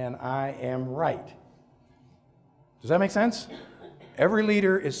 and I am right. Does that make sense? Every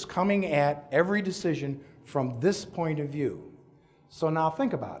leader is coming at every decision from this point of view. So now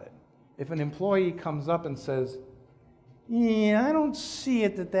think about it. If an employee comes up and says, yeah, I don't see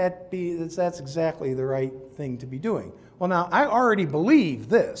it that's exactly the right thing to be doing. Well, now, I already believe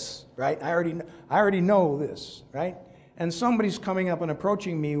this, right? I already know this, right? And somebody's coming up and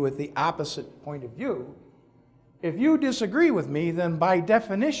approaching me with the opposite point of view. If you disagree with me, then by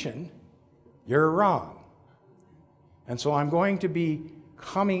definition, you're wrong. And so I'm going to be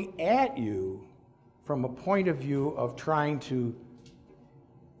coming at you from a point of view of trying to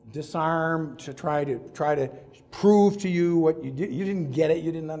disarm, to try to prove to you what you didn't get it,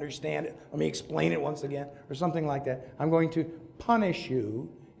 you didn't understand it. Let me explain it once again, or something like that. I'm going to punish you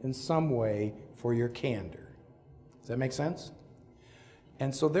in some way for your candor. Does that make sense?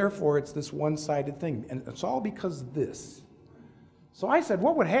 And so therefore it's this one-sided thing, and it's all because of this. So I said,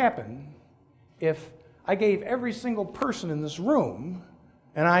 what would happen if I gave every single person in this room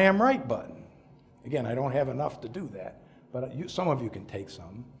an I am right button? Again, I don't have enough to do that, but some of you can take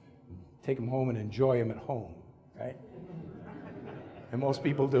some. Take them home and enjoy them at home, right? And most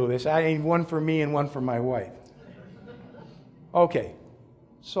people do this. I need one for me and one for my wife. Okay,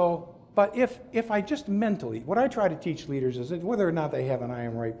 so, but if I just mentally, what I try to teach leaders is that whether or not they have an I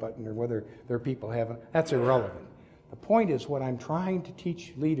am right button or whether their people have it, that's irrelevant. The point is, what I'm trying to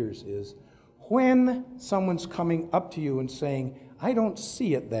teach leaders is, when someone's coming up to you and saying, I don't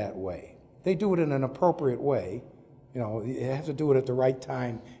see it that way, they do it in an appropriate way. You know, you have to do it at the right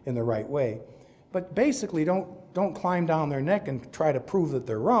time in the right way. But basically, don't climb down their neck and try to prove that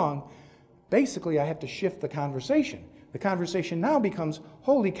they're wrong. Basically, I have to shift the conversation. The conversation now becomes,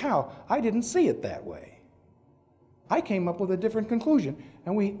 holy cow, I didn't see it that way. I came up with a different conclusion.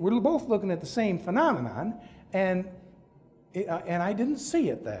 And we're both looking at the same phenomenon, and I didn't see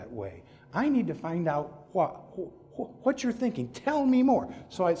it that way. I need to find out what you're thinking. Tell me more.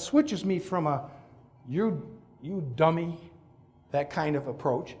 So it switches me from a, you dummy, that kind of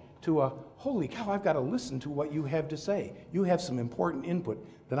approach, to a, holy cow, I've got to listen to what you have to say. You have some important input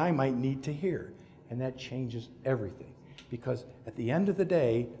that I might need to hear. And that changes everything. Because at the end of the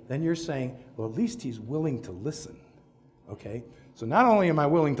day, then you're saying, well, at least he's willing to listen. Okay? So not only am I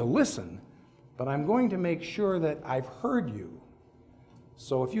willing to listen, but I'm going to make sure that I've heard you.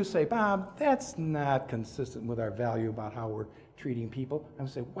 So if you say, Bob, that's not consistent with our value about how we're treating people, I'm going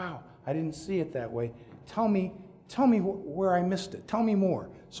to say, wow, I didn't see it that way. Tell me where I missed it. Tell me more.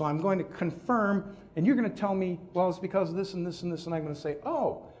 So I'm going to confirm, and you're going to tell me, well, it's because of this and this and this, and I'm going to say,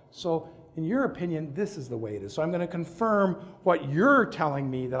 oh, so in your opinion, this is the way it is. So I'm going to confirm what you're telling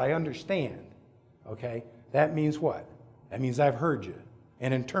me that I understand. Okay? That means what? That means I've heard you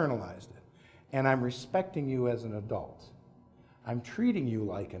and internalized it. And I'm respecting you as an adult. I'm treating you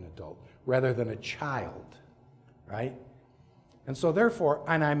like an adult rather than a child, right? And so therefore,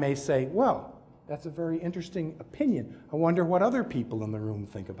 and I may say, well, that's a very interesting opinion. I wonder what other people in the room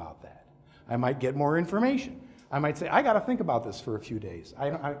think about that. I might get more information. I might say, I got to think about this for a few days.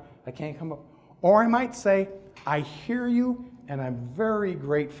 I can't come up. Or I might say, I hear you, and I'm very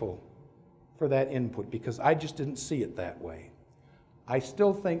grateful for that input because I just didn't see it that way. I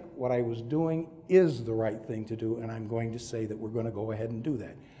still think what I was doing is the right thing to do, and I'm going to say that we're going to go ahead and do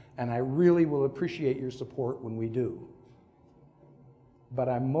that. And I really will appreciate your support when we do. But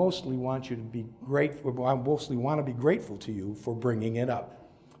I mostly want you to be grateful. I mostly want to be grateful to you for bringing it up.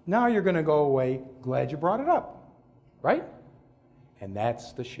 Now you're going to go away, glad you brought it up, right? And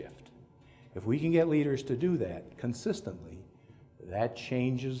that's the shift. If we can get leaders to do that consistently, that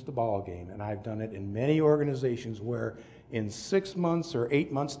changes the ball game. And I've done it in many organizations where in 6 months or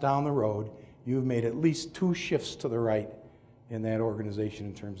 8 months down the road, you've made at least 2 shifts to the right in that organization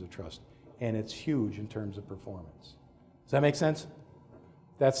in terms of trust. And it's huge in terms of performance. Does that make sense?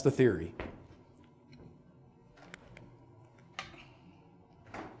 That's the theory.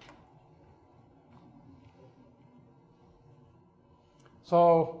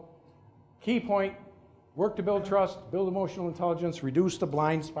 So, key point, work to build trust, build emotional intelligence, reduce the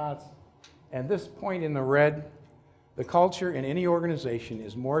blind spots. And this point in the red, the culture in any organization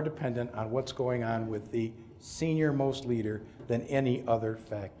is more dependent on what's going on with the senior most leader than any other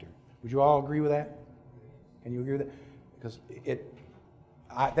factor. Would you all agree with that? Can you agree with that? Because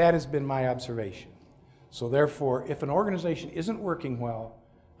that has been my observation. So therefore, if an organization isn't working well,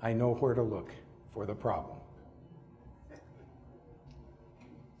 I know where to look for the problem.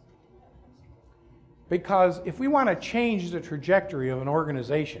 Because if we want to change the trajectory of an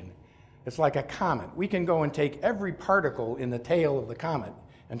organization, it's like a comet. We can go and take every particle in the tail of the comet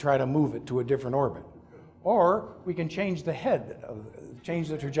and try to move it to a different orbit. Or we can change the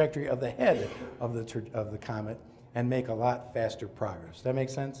trajectory of the head of the comet and make a lot faster progress. That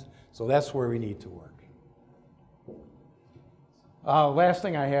makes sense? So that's where we need to work. Last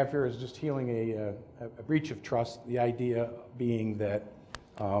thing I have here is just healing a breach of trust. The idea being that,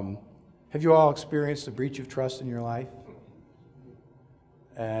 have you all experienced a breach of trust in your life?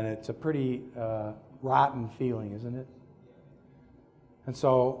 And it's a pretty rotten feeling, isn't it? And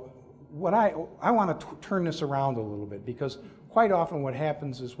so what I want to turn this around a little bit, because quite often what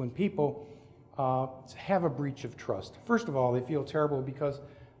happens is when people have a breach of trust, first of all, they feel terrible because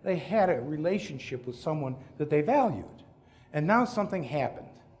they had a relationship with someone that they valued. And now something happened.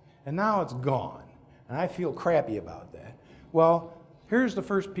 And now it's gone. And I feel crappy about that. Well, here's the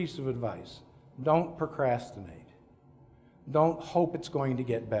first piece of advice. Don't procrastinate. Don't hope it's going to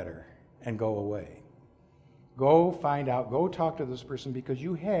get better and go away. Go find out, go talk to this person because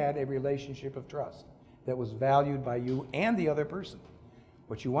you had a relationship of trust that was valued by you and the other person.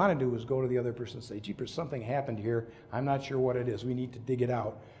 What you want to do is go to the other person and say, jeepers, something happened here. I'm not sure what it is. We need to dig it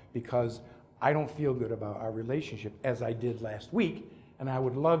out because I don't feel good about our relationship as I did last week, and I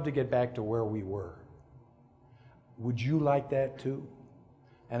would love to get back to where we were. Would you like that too?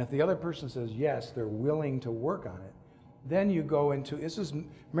 And if the other person says yes, they're willing to work on it, then you go into, this is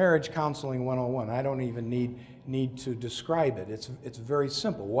marriage counseling 101. I don't even need to describe it. It's very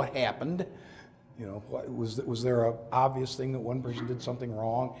simple. What happened? You know, was there an obvious thing that one person did something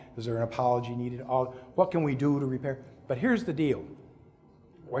wrong? Is there an apology needed? What can we do to repair? But here's the deal.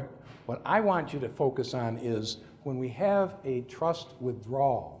 What I want you to focus on is when we have a trust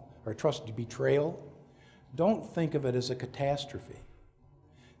withdrawal or trust betrayal, don't think of it as a catastrophe.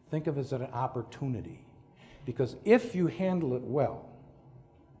 Think of it as an opportunity. Because if you handle it well,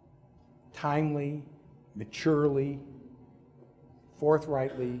 timely, maturely,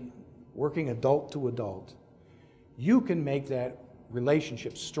 forthrightly, working adult to adult, you can make that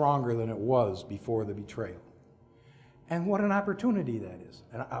relationship stronger than it was before the betrayal. And what an opportunity that is.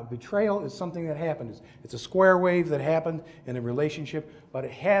 And a betrayal is something that happened. It's a square wave that happened in a relationship, but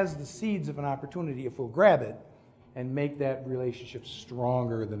it has the seeds of an opportunity if we'll grab it and make that relationship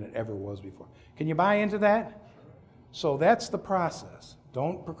stronger than it ever was before. Can you buy into that? So that's the process.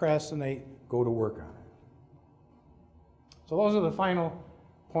 Don't procrastinate, go to work on it. So those are the final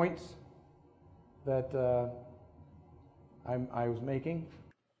points that I was making.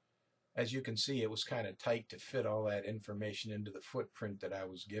 As you can see, it was kind of tight to fit all that information into the footprint that I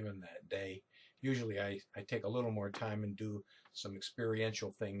was given that day. Usually I take a little more time and do some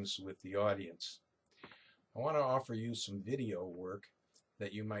experiential things with the audience. I want to offer you some video work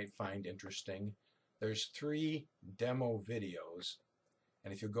that you might find interesting. There's 3 demo videos,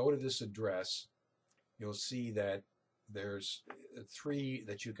 and if you go to this address, you'll see that there's 3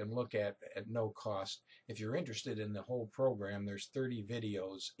 that you can look at no cost. If you're interested in the whole program, there's 30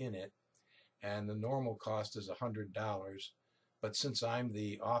 videos in it, and the normal cost is $100. But since I'm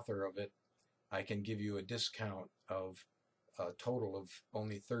the author of it, I can give you a discount of a total of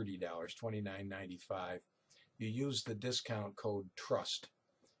only $30, $29.95. You use the discount code TRUST,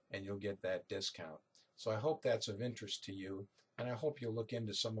 and you'll get that discount. So I hope that's of interest to you, and I hope you'll look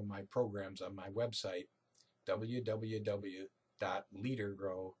into some of my programs on my website,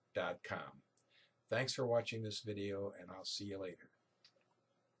 www.leadergrow.com. Thanks for watching this video, and I'll see you later.